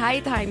on, and it's high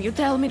time you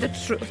tell me the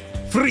truth.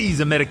 Freeze,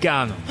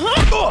 Americano!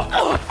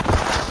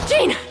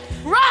 Jean,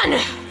 run!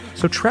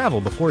 So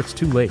travel before it's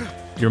too late.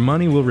 Your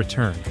money will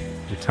return,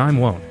 your time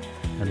won't,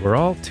 and we're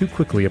all too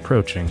quickly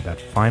approaching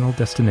that final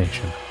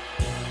destination.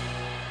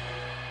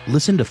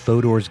 Listen to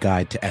Fodor's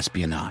Guide to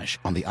Espionage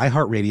on the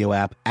iHeartRadio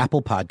app,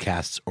 Apple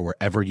Podcasts, or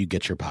wherever you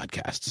get your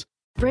podcasts.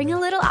 Bring a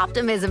little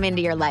optimism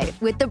into your life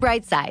with The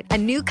Bright Side, a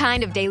new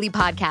kind of daily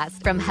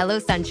podcast from Hello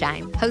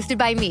Sunshine, hosted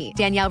by me,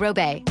 Danielle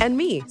Robay. And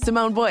me,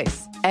 Simone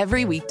Boyce.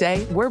 Every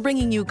weekday, we're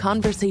bringing you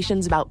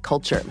conversations about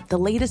culture, the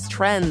latest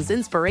trends,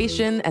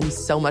 inspiration, and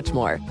so much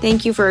more.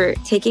 Thank you for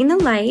taking the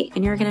light,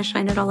 and you're going to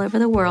shine it all over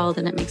the world,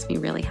 and it makes me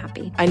really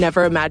happy. I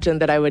never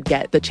imagined that I would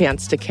get the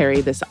chance to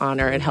carry this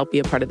honor and help be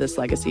a part of this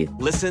legacy.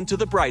 Listen to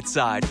The Bright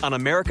Side on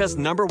America's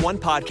 #1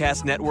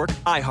 podcast network,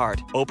 iHeart.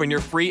 Open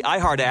your free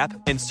iHeart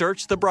app and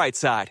search The Bright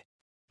Side.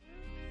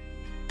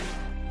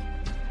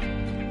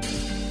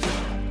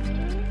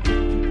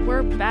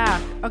 We're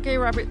back. Okay,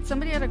 Robert,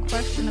 somebody had a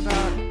question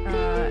about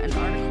an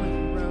article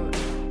you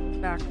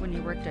wrote back when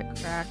you worked at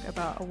Crack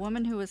about a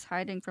woman who was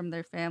hiding from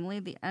their family.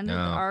 The end of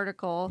the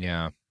article,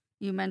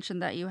 you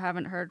mentioned that you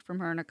haven't heard from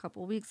her in a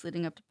couple weeks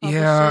leading up to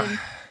publishing,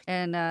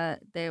 and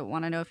they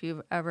want to know if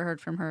you've ever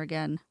heard from her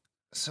again.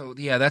 So,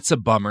 yeah, that's a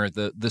bummer.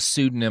 The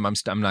pseudonym, I'm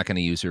not going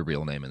to use her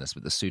real name in this,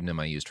 but the pseudonym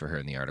I used for her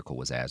in the article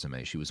was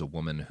Azame. She was a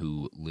woman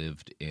who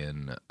lived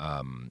in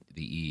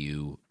the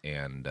EU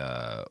and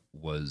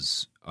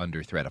was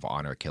under threat of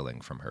honor killing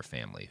from her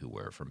family, who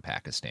were from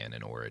Pakistan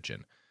in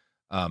origin.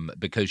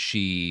 Because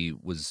she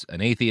was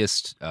an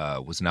atheist,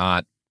 was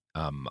not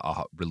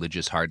a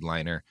religious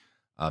hardliner,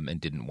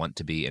 and didn't want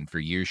to be. And for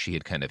years, she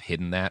had kind of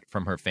hidden that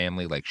from her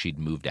family. Like, she'd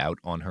moved out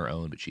on her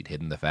own, but she'd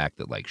hidden the fact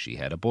that, like, she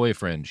had a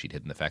boyfriend. She'd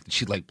hidden the fact that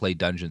she'd, like, played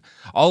Dungeons.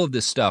 All of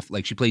this stuff.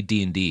 Like, she played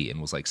D&D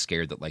and was, like,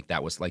 scared that, like,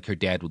 that was, like, her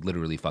dad would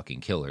literally fucking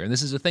kill her. And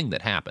this is a thing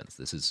that happens.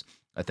 This is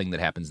a thing that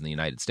happens in the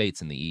United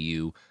States, in the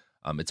EU.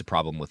 It's a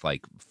problem with,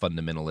 like,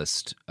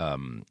 fundamentalist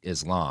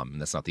Islam. And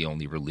that's not the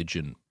only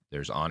religion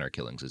there's honor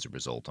killings as a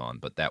result on.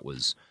 But that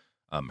was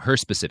her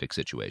specific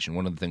situation.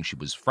 One of the things she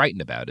was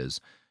frightened about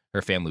is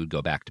her family would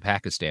go back to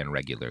Pakistan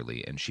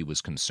regularly, and she was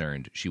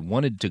concerned. She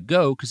wanted to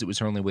go because it was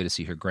her only way to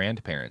see her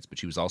grandparents, but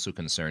she was also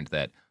concerned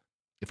that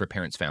if her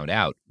parents found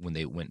out when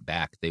they went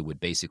back, they would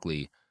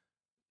basically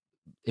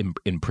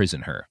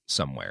imprison her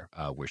somewhere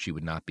where she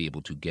would not be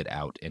able to get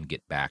out and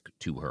get back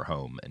to her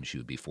home, and she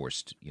would be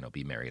forced,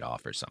 be married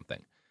off or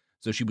something.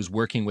 So she was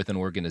working with an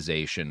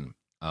organization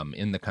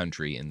in the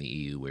country, in the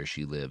EU where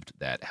she lived,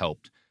 that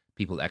helped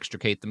people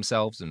extricate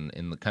themselves. And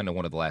the kind of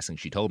one of the last things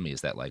she told me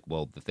is that, like,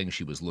 well, the thing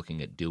she was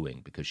looking at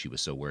doing, because she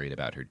was so worried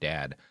about her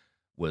dad,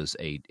 was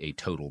a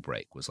total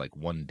break. Was like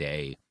one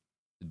day,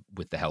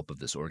 with the help of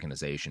this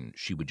organization,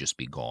 she would just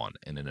be gone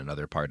and in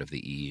another part of the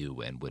EU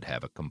and would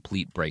have a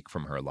complete break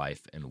from her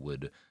life and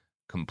would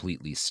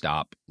completely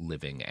stop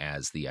living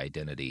as the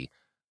identity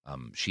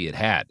she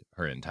had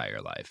her entire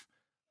life.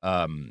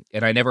 And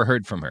I never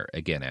heard from her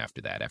again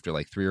after that, after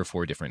like 3 or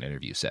 4 different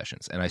interview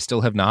sessions. And I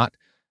still have not.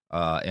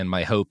 And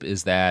my hope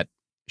is that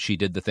she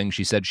did the thing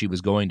she said she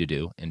was going to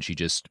do, and she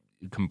just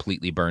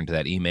completely burned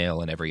that email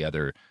and every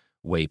other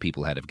way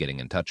people had of getting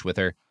in touch with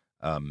her.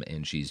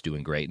 And she's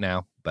doing great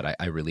now, but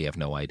I really have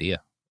no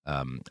idea.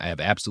 I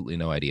have absolutely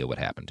no idea what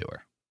happened to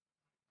her.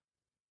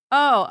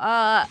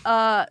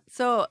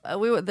 So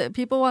the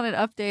people want an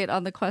update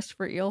on the quest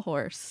for Eel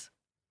Horse.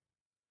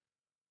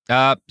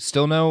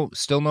 Still no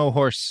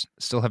horse.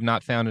 Still have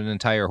not found an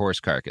entire horse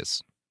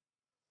carcass.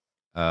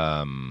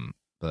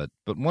 But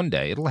one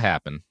day it'll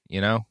happen,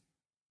 It'll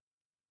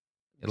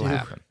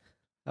happen.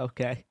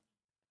 Okay.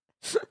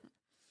 It's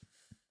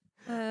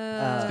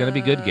gonna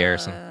be good,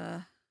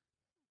 Garrison.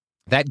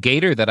 That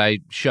gator that I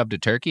shoved a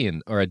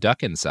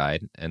duck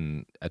inside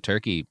and a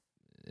turkey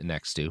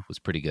next to was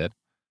pretty good.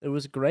 It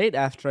was great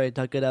after I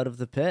dug it out of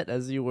the pit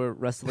as you were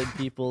wrestling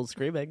people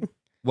screaming.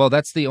 Well,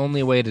 that's the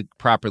only way to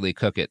properly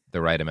cook it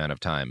the right amount of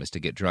time, is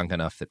to get drunk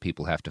enough that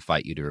people have to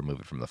fight you to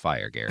remove it from the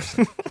fire,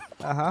 Garrison.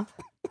 Uh-huh.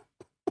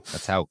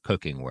 That's how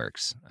cooking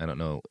works. I don't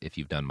know if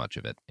you've done much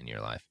of it in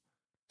your life.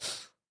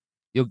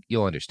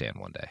 You'll understand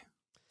one day.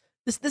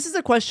 This is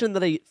a question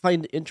that I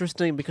find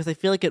interesting because I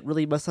feel like it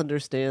really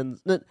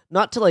misunderstands.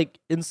 Not to like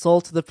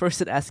insult the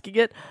person asking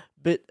it,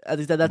 but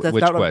that's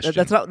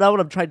not what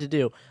I'm trying to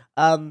do.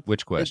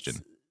 Which question?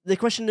 The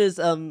question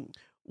is,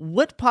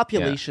 what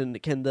population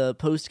can the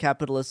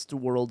post-capitalist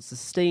world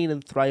sustain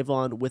and thrive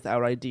on with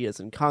our ideas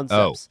and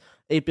concepts?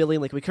 8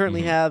 billion, like we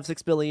currently have,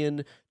 6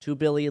 billion, 2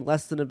 billion,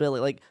 less than a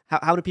billion. Like,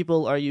 how many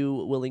people are you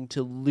willing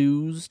to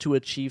lose to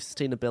achieve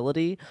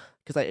sustainability?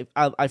 Because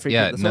I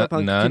frequent the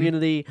solarpunk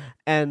community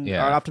and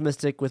are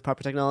optimistic with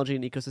proper technology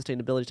and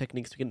eco-sustainability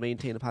techniques we can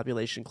maintain a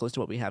population close to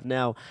what we have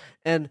now.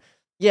 And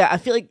yeah, I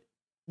feel like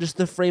just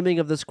the framing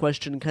of this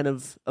question kind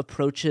of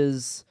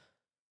approaches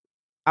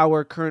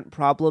our current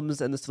problems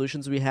and the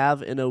solutions we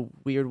have in a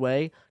weird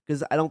way,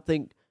 because I don't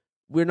think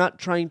we're not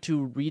trying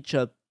to reach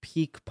a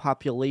peak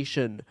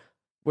population.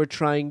 We're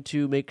trying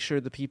to make sure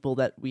the people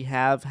that we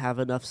have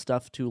enough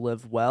stuff to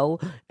live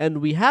well, and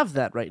we have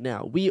that right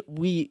now. We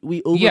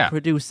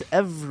overproduce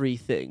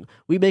everything.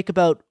 We make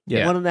about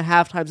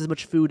 1.5 times as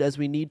much food as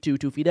we need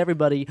to feed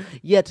everybody,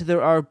 yet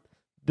there are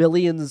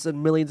billions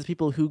and millions of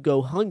people who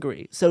go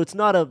hungry. So it's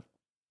not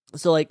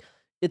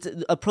it's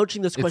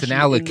approaching this question. It's an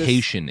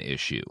allocation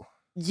issue.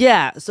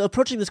 Yeah, so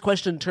approaching this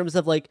question in terms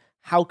of like,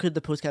 how could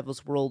the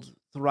post-capitalist world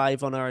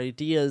thrive on our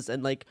ideas,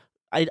 and like,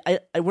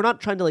 we're not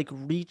trying to like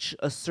reach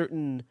a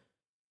certain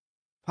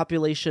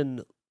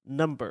population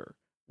number.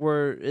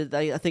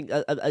 I think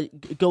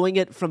going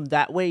it from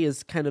that way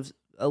is kind of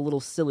a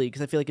little silly,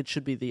 because I feel like it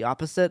should be the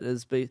opposite.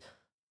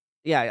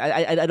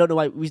 I don't know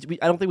why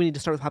I don't think we need to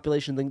start with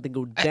population then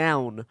go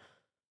down.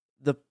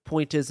 The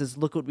point is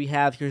look what we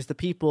have. Here's the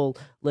people.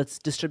 Let's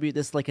distribute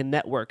this like a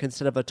network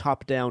instead of a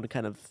top-down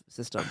kind of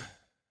system.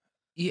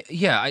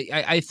 Yeah,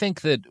 I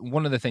think that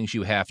one of the things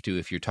you have to,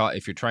 if you're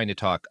trying to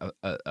talk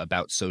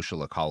about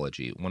social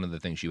ecology, one of the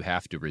things you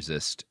have to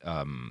resist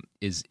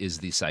is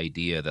this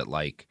idea that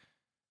like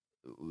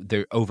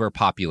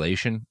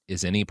overpopulation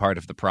is any part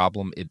of the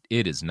problem.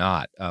 It is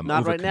not.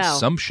 Not right now.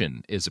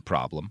 Overconsumption is a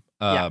problem.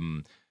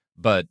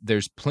 But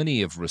there's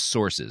plenty of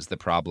resources. The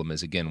problem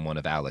is, again, one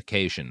of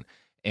allocation.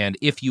 And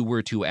if you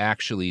were to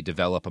actually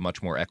develop a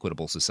much more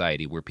equitable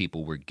society where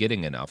people were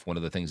getting enough, one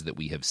of the things that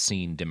we have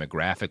seen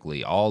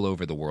demographically all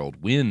over the world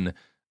when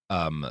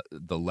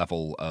the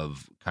level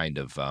of kind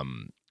of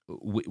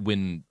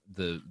when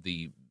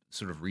the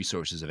sort of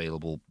resources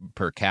available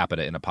per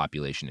capita in a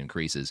population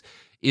increases,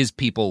 is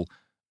people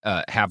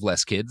have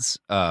less kids.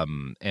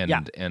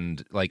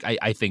 And like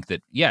I think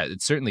that,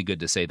 it's certainly good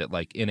to say that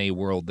like in a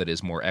world that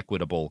is more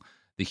equitable,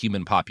 the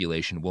human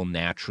population will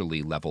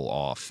naturally level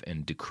off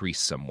and decrease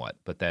somewhat.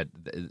 But that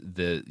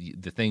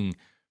the thing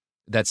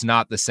that's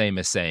not the same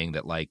as saying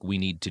that like we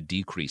need to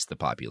decrease the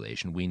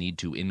population. We need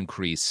to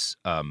increase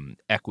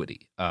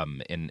equity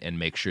and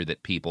make sure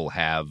that people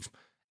have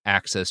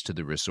access to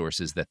the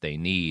resources that they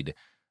need.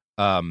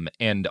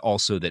 And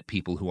also that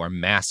people who are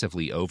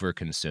massively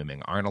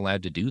over-consuming aren't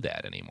allowed to do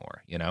that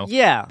anymore, you know?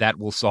 Yeah. That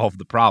will solve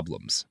the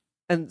problems.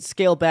 And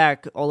scale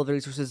back all of the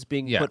resources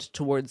being put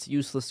towards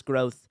useless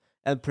growth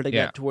and putting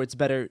it towards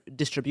better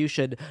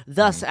distribution.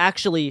 Thus,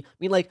 actually, I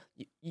mean, like,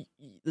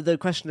 the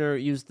questioner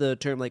used the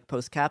term, like,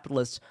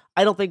 post-capitalist.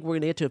 I don't think we're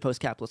going to get to a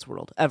post-capitalist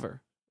world,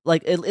 ever.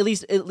 Like, at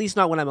least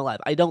not when I'm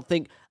alive. I don't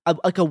think,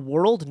 like, a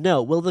world,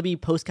 no. Will there be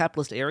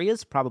post-capitalist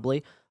areas?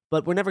 Probably.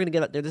 But we're never going to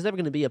get there. There's never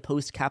going to be a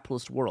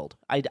post-capitalist world.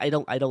 I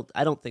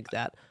don't think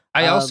that.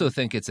 I also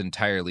think it's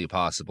entirely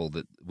possible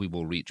that we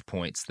will reach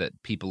points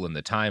that people in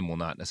the time will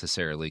not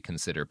necessarily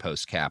consider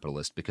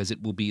post-capitalist, because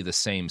it will be the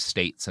same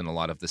states and a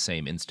lot of the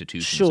same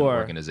institutions and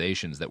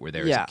organizations that were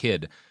there as a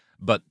kid.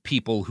 But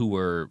people who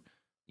were,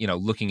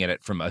 looking at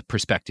it from a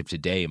perspective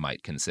today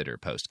might consider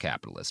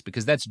post-capitalist,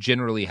 because that's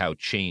generally how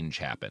change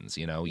happens.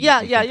 You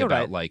you're about,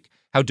 right. Like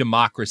how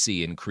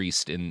democracy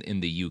increased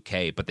in the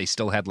UK, but they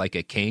still had like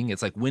a king.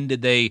 It's like, when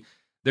did they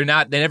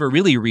never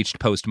really reached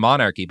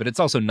post-monarchy, but it's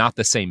also not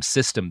the same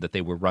system that they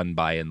were run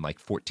by in like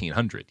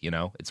 1400,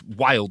 It's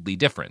wildly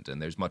different,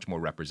 and there's much more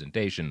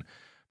representation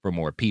for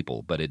more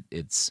people, but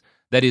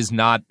that is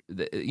not,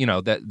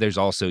 that there's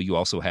also, you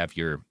also have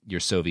your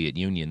Soviet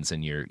Unions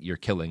and your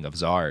killing of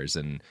czars,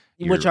 and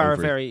which are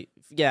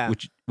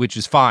which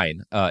is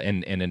fine,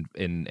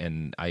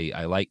 and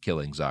I like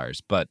killing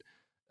czars, but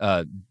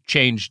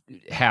change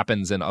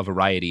happens in a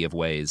variety of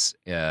ways,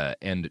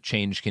 and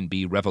change can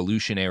be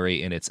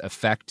revolutionary in its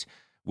effect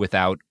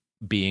without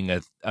being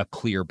a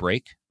clear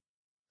break.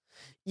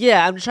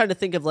 Yeah, I'm just trying to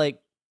think of like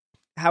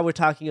how we're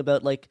talking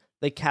about like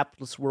the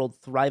capitalist world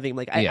thriving.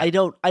 Like I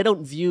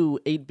don't view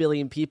 8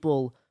 billion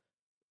people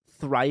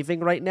thriving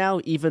right now,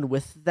 even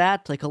with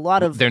that. Like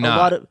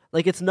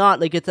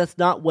that's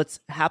not what's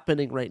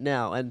happening right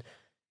now, and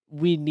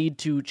we need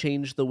to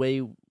change the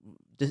way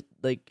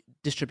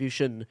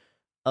distribution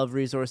of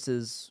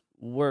resources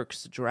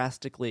works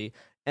drastically,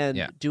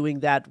 and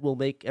doing that will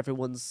make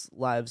everyone's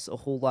lives a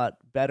whole lot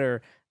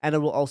better, and it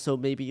will also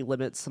maybe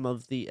limit some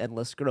of the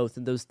endless growth,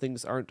 and those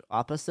things aren't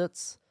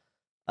opposites.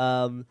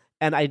 And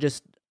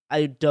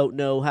I don't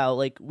know how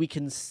like we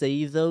can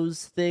say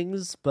those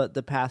things, but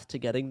the path to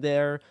getting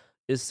there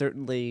is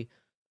certainly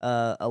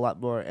a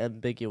lot more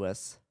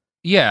ambiguous.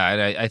 Yeah,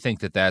 and I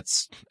think I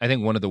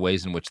think one of the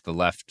ways in which the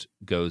left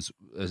goes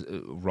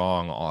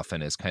wrong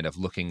often is kind of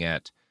looking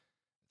at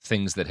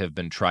things that have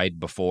been tried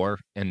before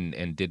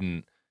and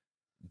didn't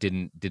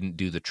didn't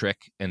do the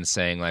trick, and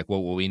saying like,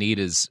 well, what we need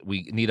us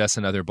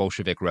another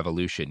Bolshevik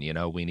revolution.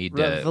 We need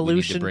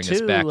to bring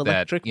us back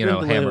that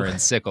hammer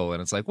and sickle.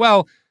 And it's like,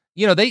 well,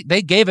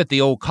 they gave it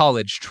the old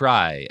college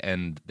try,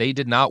 and they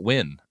did not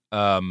win.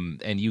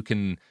 And you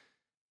can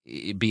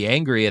be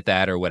angry at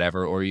that or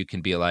whatever, or you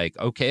can be like,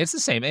 okay, it's the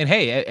same. And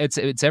hey,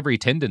 it's every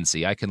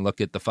tendency. I can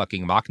look at the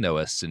fucking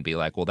Makhnoists and be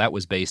like, well, that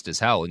was based as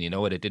hell, and you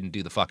know what? It didn't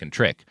do the fucking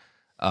trick.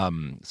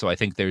 So I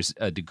think there's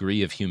a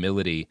degree of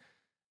humility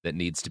that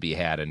needs to be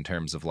had in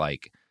terms of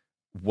like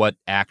what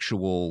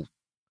actual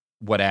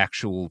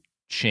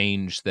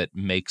change that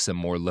makes a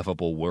more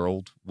livable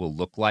world will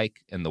look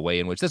like, and the way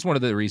in which that's one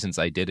of the reasons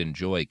I did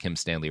enjoy Kim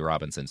Stanley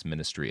Robinson's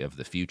Ministry of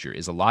the Future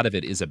is a lot of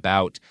it is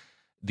about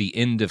the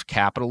end of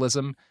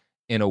capitalism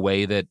in a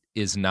way that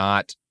is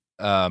not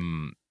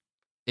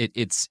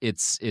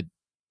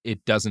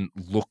it doesn't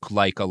look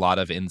like a lot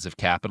of ends of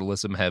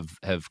capitalism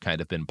have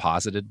kind of been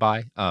posited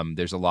by.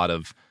 There's a lot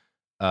of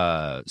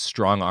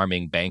strong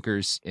arming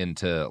bankers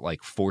into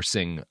like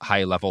forcing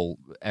high level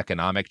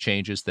economic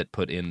changes that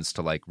put ends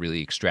to like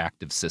really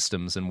extractive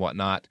systems and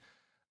whatnot.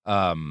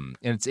 And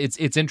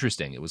it's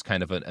interesting. It was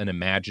kind of an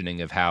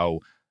imagining of how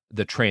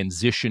the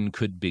transition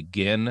could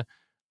begin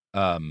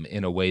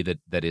in a way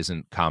that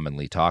isn't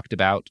commonly talked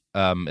about,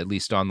 at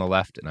least on the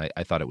left. And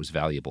I thought it was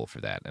valuable for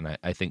that. And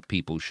I think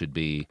people should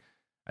be,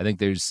 I think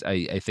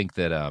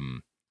that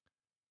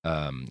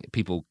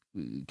people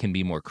can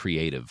be more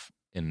creative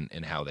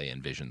in how they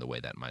envision the way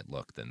that might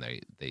look than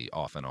they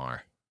often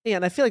are. Yeah,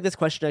 and I feel like this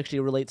question actually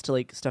relates to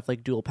like stuff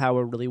like dual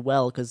power really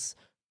well, because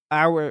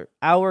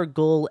our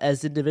goal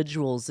as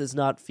individuals is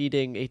not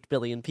feeding 8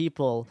 billion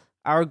people.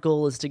 Our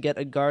goal is to get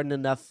a garden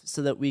enough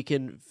so that we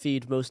can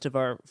feed most of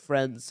our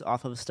friends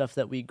off of stuff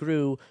that we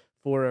grew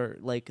for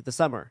like the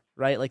summer,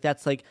 right? Like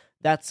that's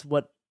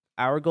what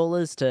our goal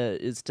is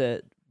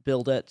to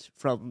build it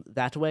from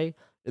that way,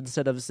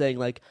 instead of saying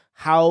like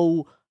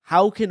how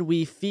can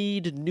we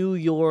feed New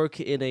York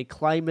in a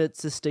climate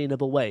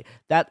sustainable way?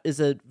 That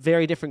is a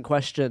very different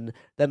question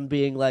than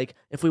being like,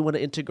 if we want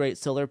to integrate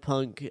solar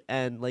punk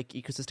and like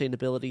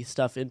eco-sustainability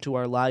stuff into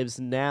our lives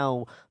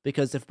now,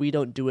 because if we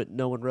don't do it,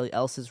 no one really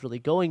else is really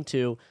going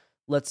to.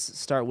 Let's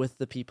start with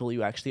the people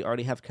you actually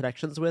already have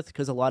connections with,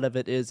 because a lot of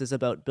it is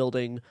about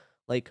building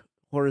like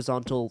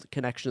horizontal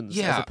connections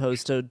as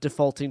opposed to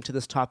defaulting to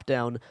this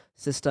top-down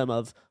system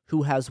of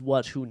who has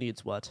what, who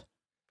needs what.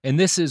 And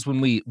this is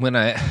when we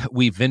dare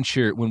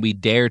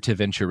to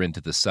venture into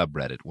the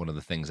subreddit. One of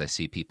the things I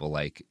see people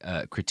like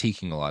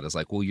critiquing a lot is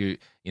like, well,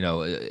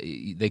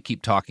 they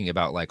keep talking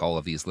about like all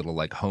of these little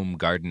like home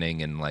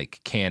gardening and like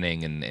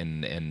canning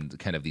and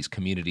kind of these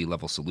community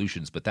level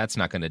solutions, but that's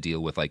not going to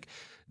deal with like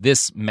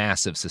this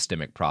massive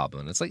systemic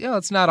problem. And it's like,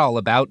 it's not all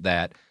about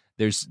that.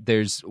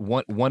 There's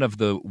one of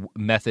the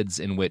methods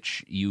in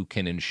which you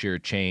can ensure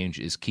change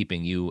is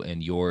keeping you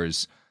and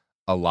yours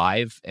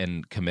alive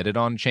and committed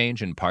on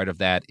change, and part of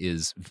that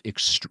is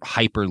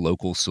hyper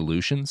local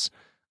solutions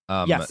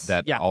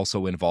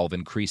also involve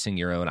increasing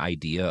your own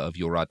idea of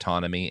your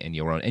autonomy and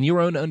your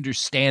own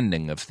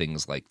understanding of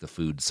things like the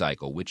food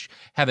cycle, which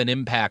have an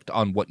impact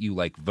on what you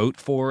like vote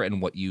for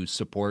and what you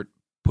support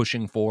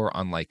pushing for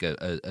on like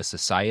a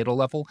societal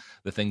level,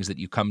 the things that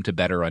you come to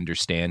better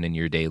understand in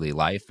your daily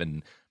life,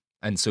 and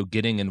so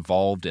getting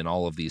involved in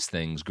all of these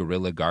things,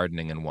 guerrilla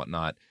gardening and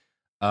whatnot,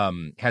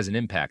 has an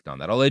impact on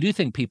that. Although I do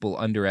think people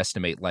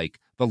underestimate, like,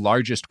 the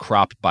largest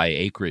crop by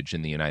acreage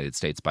in the United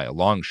States by a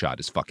long shot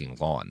is fucking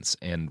lawns,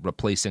 and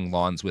replacing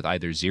lawns with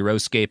either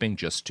xeriscaping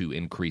just to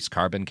increase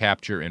carbon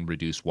capture and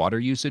reduce water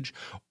usage,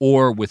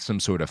 or with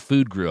some sort of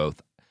food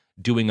growth,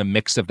 doing a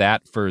mix of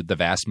that for the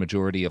vast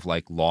majority of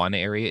like lawn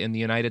area in the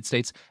United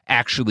States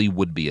actually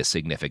would be a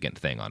significant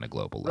thing on a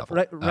global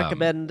level.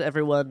 Recommend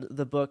everyone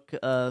the book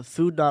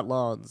Food Not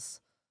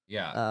Lawns.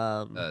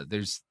 Yeah,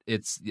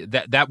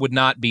 that would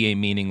not be a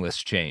meaningless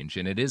change,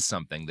 and it is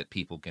something that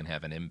people can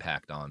have an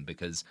impact on,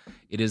 because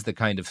it is the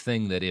kind of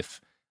thing that if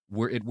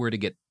it were to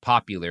get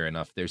popular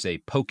enough, there's a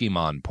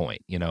Pokemon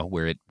point,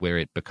 where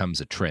it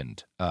becomes a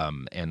trend.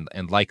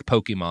 And like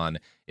Pokemon,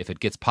 if it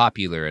gets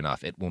popular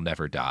enough, it will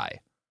never die.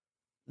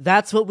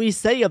 That's what we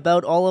say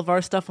about all of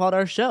our stuff on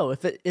our show.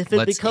 If it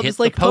becomes hit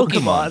like the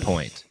Pokemon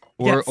point,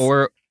 yes.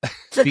 or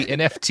the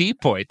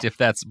NFT point,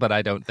 but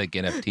I don't think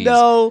NFTs.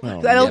 No,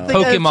 I don't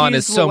think Pokemon NFTs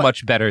is so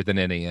much better than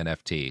any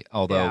NFT.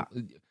 Although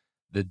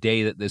the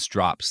day that this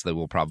drops, they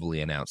will probably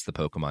announce the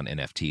Pokemon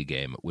NFT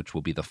game, which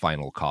will be the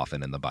final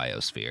coffin in the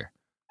biosphere.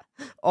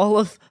 All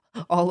of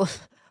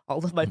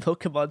my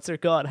Pokemons are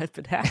gone. I've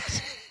been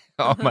hacked.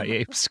 All my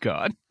apes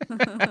gone.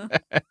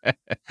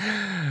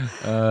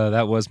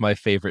 That was my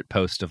favorite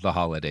post of the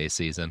holiday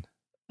season.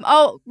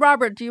 Oh,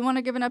 Robert, do you want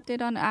to give an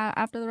update on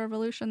After the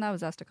Revolution? That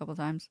was asked a couple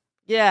times.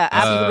 Yeah,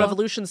 After the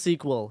Revolution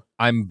sequel.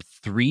 I'm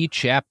 3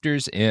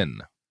 chapters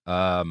in.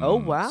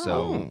 Oh, wow.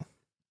 So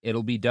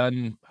it'll be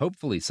done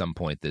hopefully some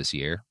point this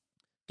year.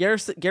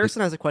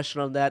 Garrison has a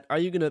question on that. Are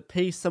you going to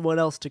pay someone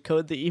else to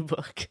code the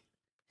ebook?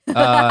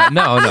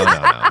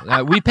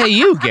 No. We pay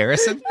you,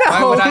 Garrison. No.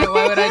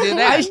 Why would I do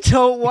that? I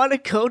don't want to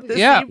code this.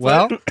 Yeah, ebook.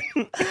 well,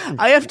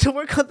 I have to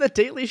work on the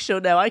Daily Show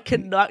now. I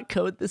cannot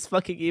code this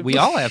fucking ebook. we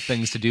all have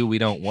things to do we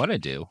don't want to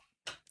do.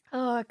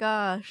 Oh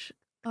gosh.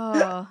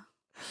 Oh.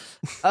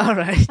 All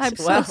right. I'm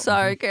so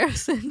sorry,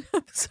 Garrison.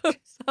 I'm so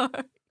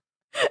sorry.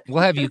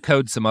 We'll have you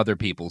code some other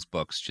people's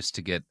books just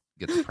to get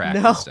the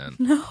practice in.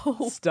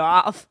 No.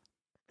 Stop.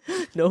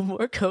 No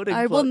more coding.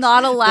 I will books.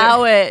 not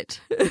allow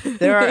it.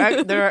 There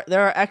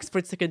are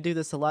experts that can do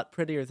this a lot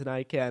prettier than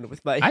I can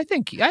with my.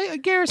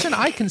 Garrison,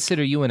 I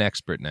consider you an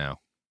expert now.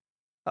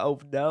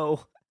 Oh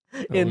no.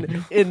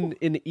 In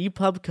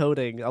EPUB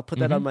coding, I'll put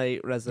that on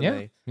my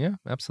resume. Yeah,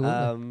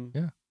 absolutely.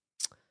 Yeah.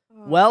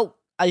 Well,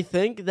 I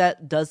think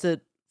that does it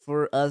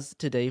for us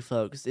today,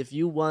 folks. If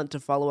you want to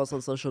follow us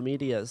on social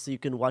media so you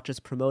can watch us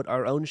promote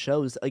our own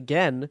shows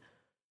again,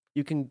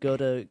 you can go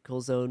to Cool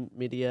Zone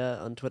Media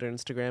on Twitter and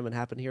Instagram and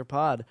Happen Here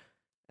Pod.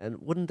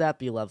 And wouldn't that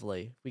be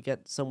lovely? We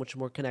get so much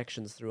more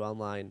connections through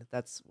online.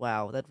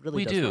 Wow, that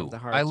really does warm the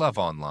heart. I love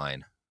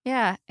online.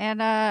 Yeah,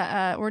 and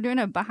we're doing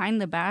a Behind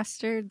the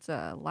Bastards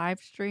live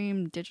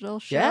stream digital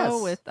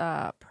show with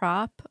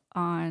Prop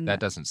on. That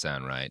doesn't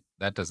sound right.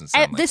 That doesn't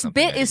sound like this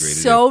something bit I'd is agree to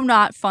so do.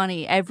 not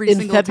funny every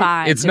single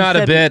time. It's not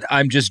a bit.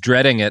 I'm just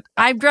dreading it.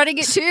 I'm dreading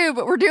it too,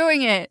 but we're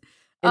doing it.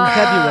 In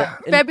February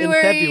in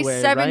February,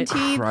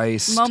 17th,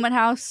 Christ.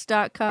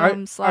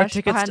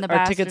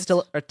 momenthouse.com/behind-the-bastards.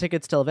 Are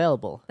tickets still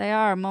available? They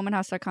are,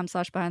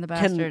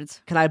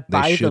 momenthouse.com/behind-the-bastards. Can I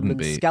buy them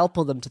and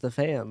scalpel them to the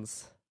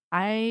fans?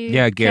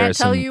 Garrison, can't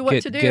tell you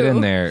what to do. Get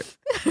in there.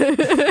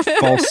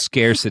 False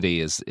scarcity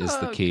is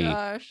the key.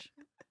 Gosh.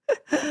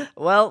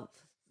 Well,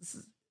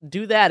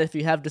 do that if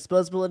you have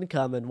disposable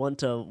income and want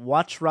to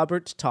watch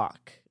Robert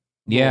talk.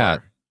 Yeah.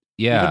 More.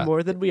 Yeah. Even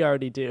more than we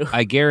already do.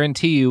 I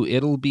guarantee you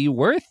it'll be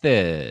worth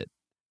it.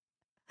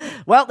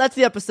 Well, that's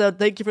the episode.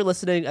 Thank you for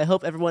listening. I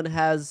hope everyone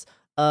has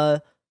a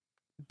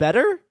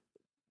better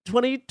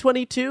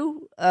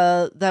 2022.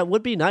 That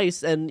would be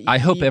nice. And I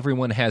hope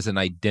everyone has an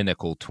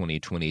identical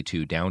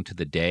 2022 down to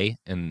the day,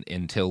 and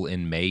until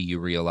in May you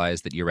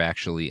realize that you're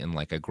actually in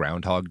like a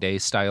Groundhog Day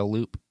style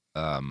loop.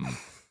 And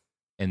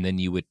then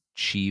you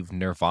achieve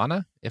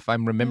nirvana, if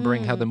I'm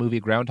remembering how the movie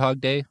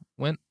Groundhog Day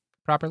went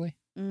properly.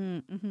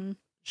 Mm-hmm.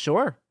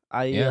 Sure.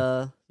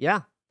 That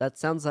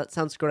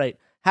sounds great.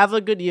 Have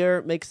a good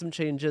year. Make some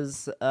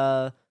changes.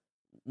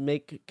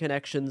 Make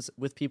connections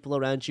with people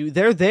around you.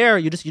 They're there.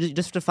 You just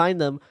have to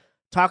find them.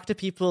 Talk to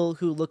people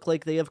who look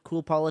like they have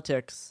cool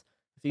politics.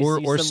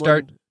 Or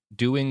start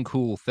doing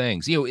cool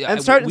things.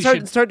 And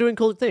start doing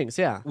cool things.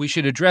 Yeah. We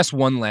should address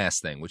one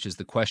last thing, which is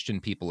the question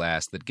people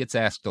ask that gets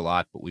asked a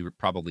lot, but we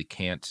probably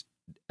can't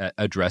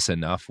address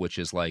enough, which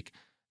is like,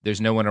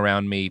 there's no one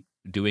around me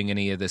doing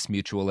any of this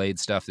mutual aid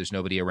stuff. There's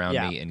nobody around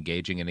me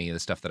engaging in any of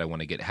the stuff that I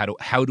want to get.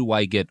 How do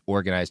I get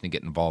organized and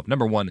get involved?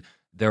 Number one,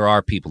 there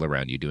are people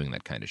around you doing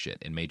that kind of shit.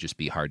 It may just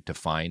be hard to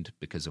find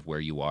because of where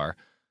you are.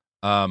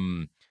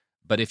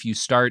 But if you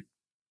start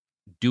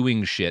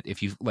doing shit,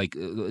 if you like,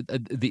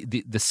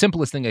 the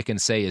simplest thing I can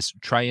say is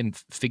try and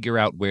figure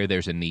out where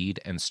there's a need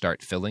and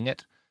start filling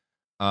it.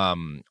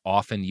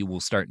 Often you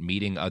will start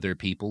meeting other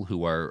people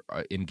who are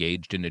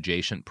engaged in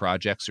adjacent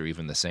projects or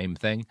even the same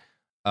thing.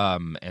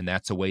 And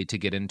that's a way to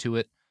get into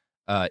it.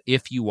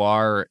 If you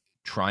are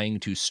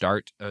trying to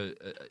start,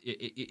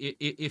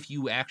 if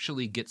you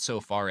actually get so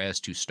far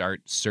as to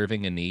start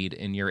serving a need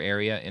in your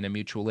area in a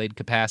mutual aid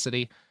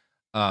capacity,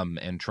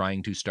 and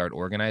trying to start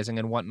organizing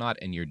and whatnot,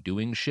 and you're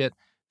doing shit,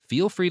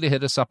 feel free to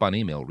hit us up on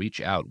email. Reach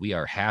out. We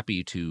are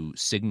happy to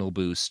signal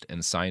boost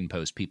and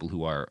signpost people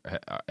who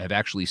have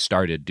actually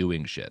started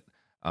doing shit.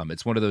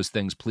 It's one of those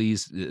things.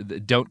 Please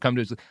don't come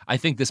to us. I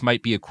think this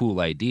might be a cool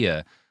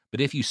idea. But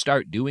if you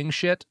start doing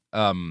shit,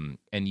 and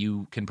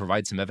you can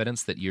provide some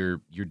evidence that you're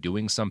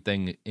doing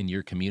something in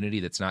your community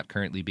that's not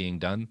currently being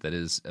done, that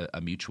is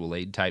a mutual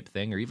aid type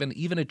thing, or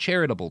even a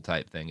charitable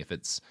type thing,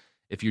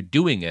 if you're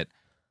doing it,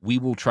 we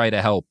will try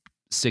to help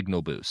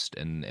signal boost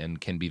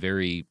and can be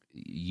very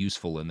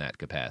useful in that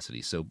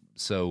capacity.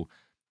 So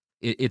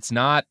it's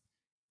not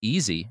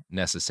easy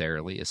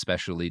necessarily,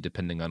 especially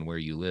depending on where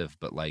you live.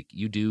 But like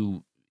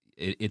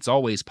it's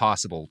always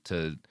possible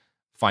to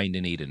find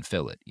a need and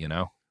fill it. You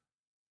know.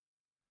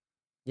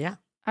 Yeah.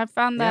 I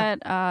found that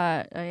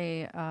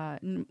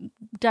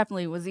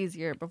definitely was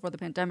easier before the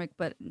pandemic,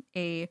 but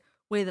a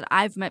way that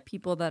I've met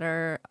people that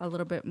are a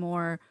little bit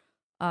more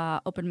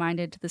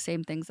open-minded to the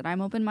same things that I'm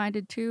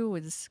open-minded to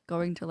was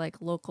going to like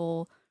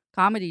local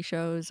comedy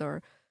shows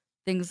or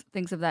things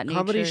of that nature.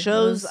 Comedy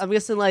shows, I'm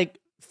guessing like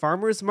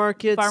farmers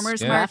markets,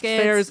 markets,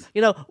 fairs,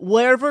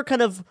 wherever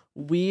kind of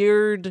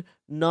weird,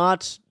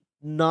 not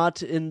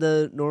in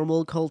the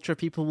normal culture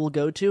people will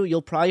go to,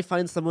 you'll probably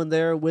find someone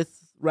there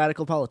with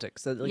radical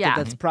politics. That's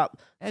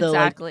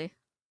exactly.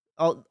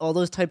 So all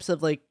those types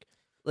of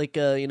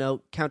countercultural,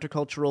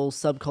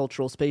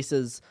 subcultural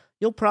spaces,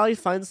 you'll probably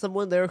find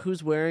someone there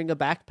who's wearing a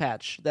back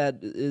patch that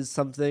is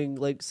something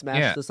like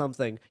smashed to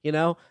something,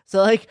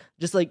 So like,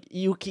 just like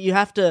you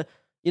have to,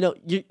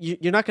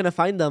 you're not going to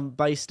find them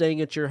by staying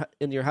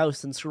in your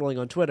house and scrolling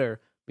on Twitter.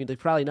 mean, like,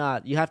 probably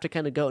not. You have to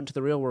kind of go into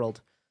the real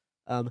world.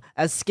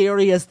 As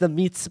scary as the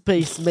meat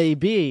space may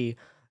be.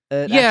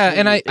 Yeah,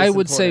 and I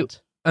would say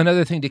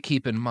another thing to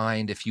keep in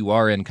mind if you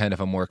are in kind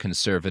of a more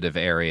conservative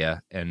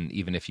area, and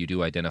even if you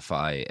do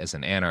identify as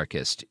an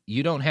anarchist,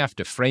 you don't have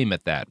to frame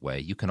it that way.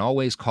 You can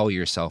always call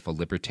yourself a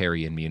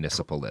libertarian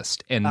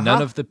municipalist, and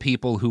none of the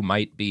people who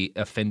might be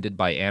offended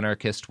by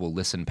anarchist will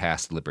listen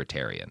past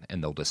libertarian,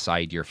 and they'll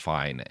decide you're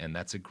fine, and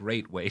that's a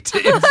great way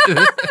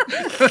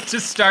to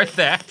start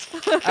that.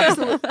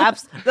 Absolutely.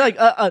 Like,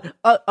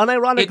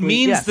 unironically, it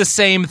means the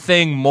same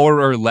thing, more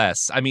or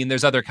less. I mean,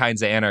 there's other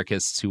kinds of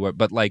anarchists who are,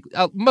 but like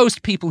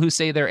most people who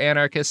say they're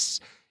anarchists,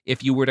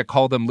 if you were to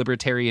call them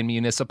libertarian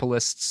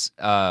municipalists,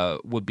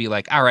 would be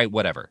like, all right,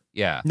 whatever.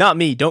 Yeah. Not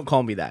me. Don't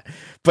call me that.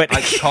 But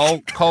I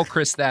call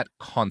Chris that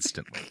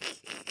constantly.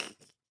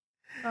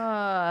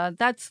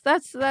 That's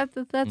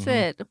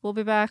it. We'll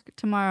be back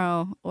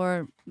tomorrow,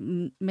 or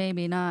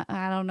maybe not.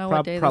 I don't know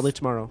what day. Probably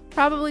tomorrow.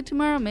 Probably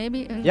tomorrow,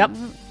 maybe. Yep,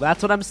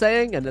 that's what I'm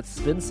saying, and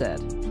it's been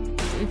said.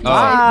 If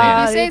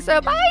you say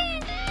so, bye.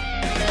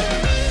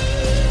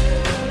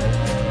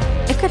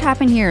 It Could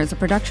Happen Here is a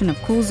production of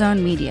Cool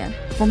Zone Media.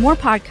 For more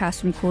podcasts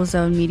from Cool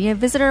Zone Media,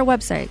 visit our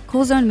website,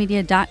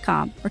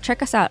 coolzonemedia.com, or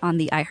check us out on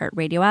the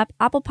iHeartRadio app,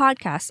 Apple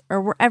Podcasts,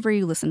 or wherever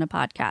you listen to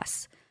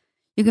podcasts.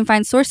 You can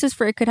find sources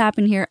for It Could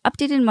Happen Here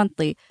updated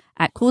monthly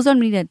at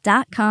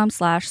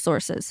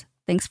coolzonemedia.com/sources.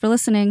 Thanks for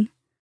listening.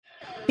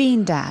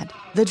 Bean Dad,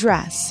 The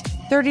Dress,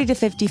 30 to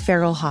 50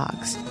 Feral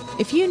Hogs.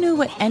 If you knew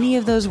what any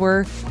of those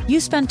were,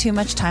 you spend too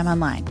much time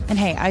online. And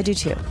hey, I do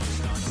too.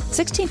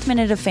 16th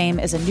Minute of Fame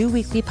is a new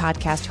weekly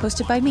podcast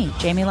hosted by me,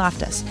 Jamie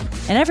Loftus.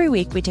 And every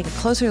week we take a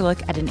closer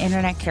look at an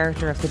internet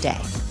character of the day.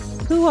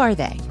 Who are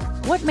they?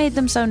 What made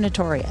them so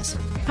notorious?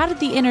 How did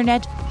the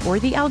internet or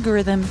the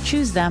algorithm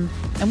choose them?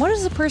 And what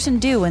does a person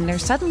do when they're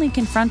suddenly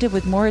confronted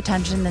with more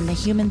attention than the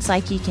human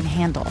psyche can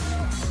handle?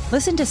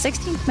 Listen to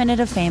 16th Minute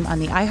of Fame on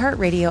the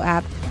iHeartRadio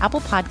app,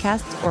 Apple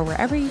Podcasts, or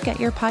wherever you get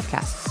your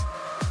podcasts.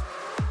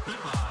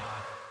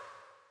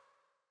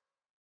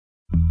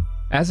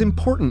 As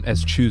important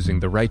as choosing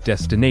the right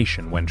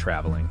destination when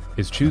traveling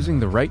is choosing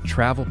the right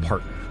travel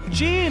partner.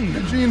 Gene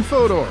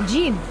Fodor.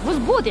 Gene, was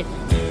good.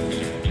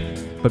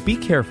 But be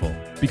careful,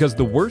 because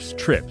the worst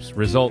trips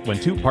result when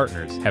two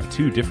partners have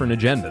two different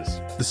agendas.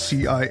 The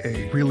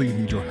CIA really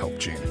need your help,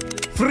 Gene.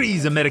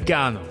 Freeze,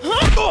 Americano.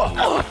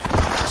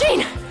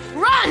 Gene,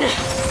 run!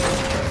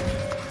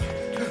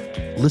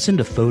 Listen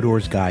to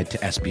Fodor's Guide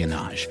to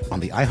Espionage on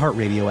the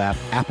iHeartRadio app,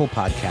 Apple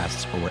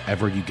Podcasts, or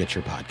wherever you get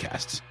your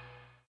podcasts.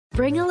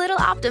 Bring a little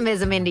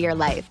optimism into your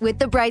life with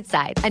The Bright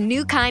Side, a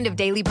new kind of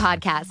daily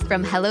podcast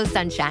from Hello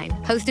Sunshine,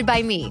 hosted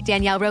by me,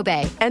 Danielle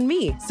Robay. And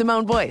me,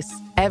 Simone Boyce.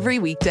 Every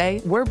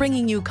weekday, we're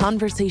bringing you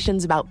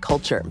conversations about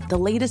culture, the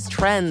latest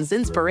trends,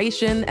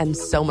 inspiration, and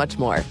so much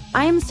more.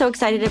 I am so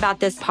excited about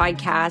this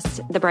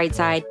podcast, The Bright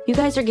Side. You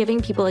guys are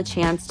giving people a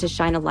chance to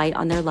shine a light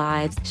on their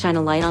lives, shine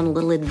a light on a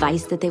little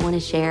advice that they want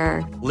to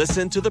share.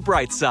 Listen to The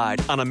Bright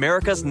Side on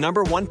America's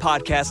 #1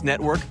 podcast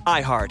network,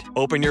 iHeart.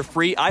 Open your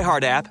free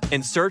iHeart app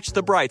and search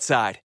The Bright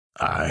Side.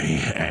 I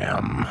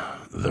am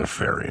the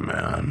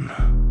ferryman.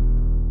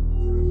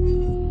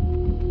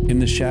 In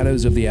the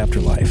shadows of the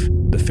afterlife,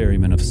 the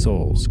Ferryman of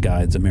Souls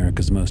guides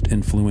America's most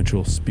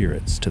influential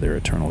spirits to their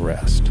eternal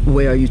rest.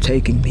 Where are you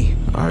taking me?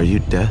 Are you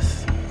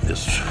death?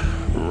 This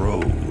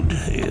road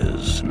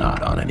is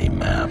not on any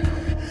map.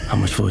 How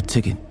much for a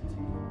ticket?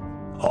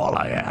 All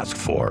I ask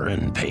for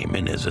in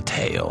payment is a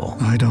tale.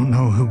 I don't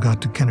know who got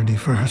to Kennedy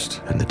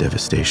first. And the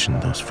devastation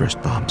those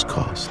first bombs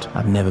caused.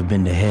 I've never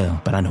been to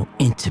hell, but I know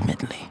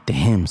intimately the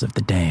hymns of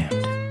the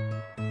damned.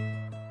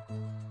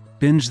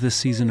 Binge this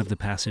season of The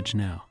Passage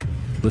now.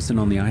 Listen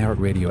on the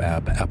iHeartRadio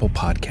app, Apple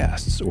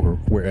Podcasts, or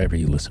wherever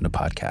you listen to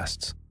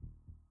podcasts.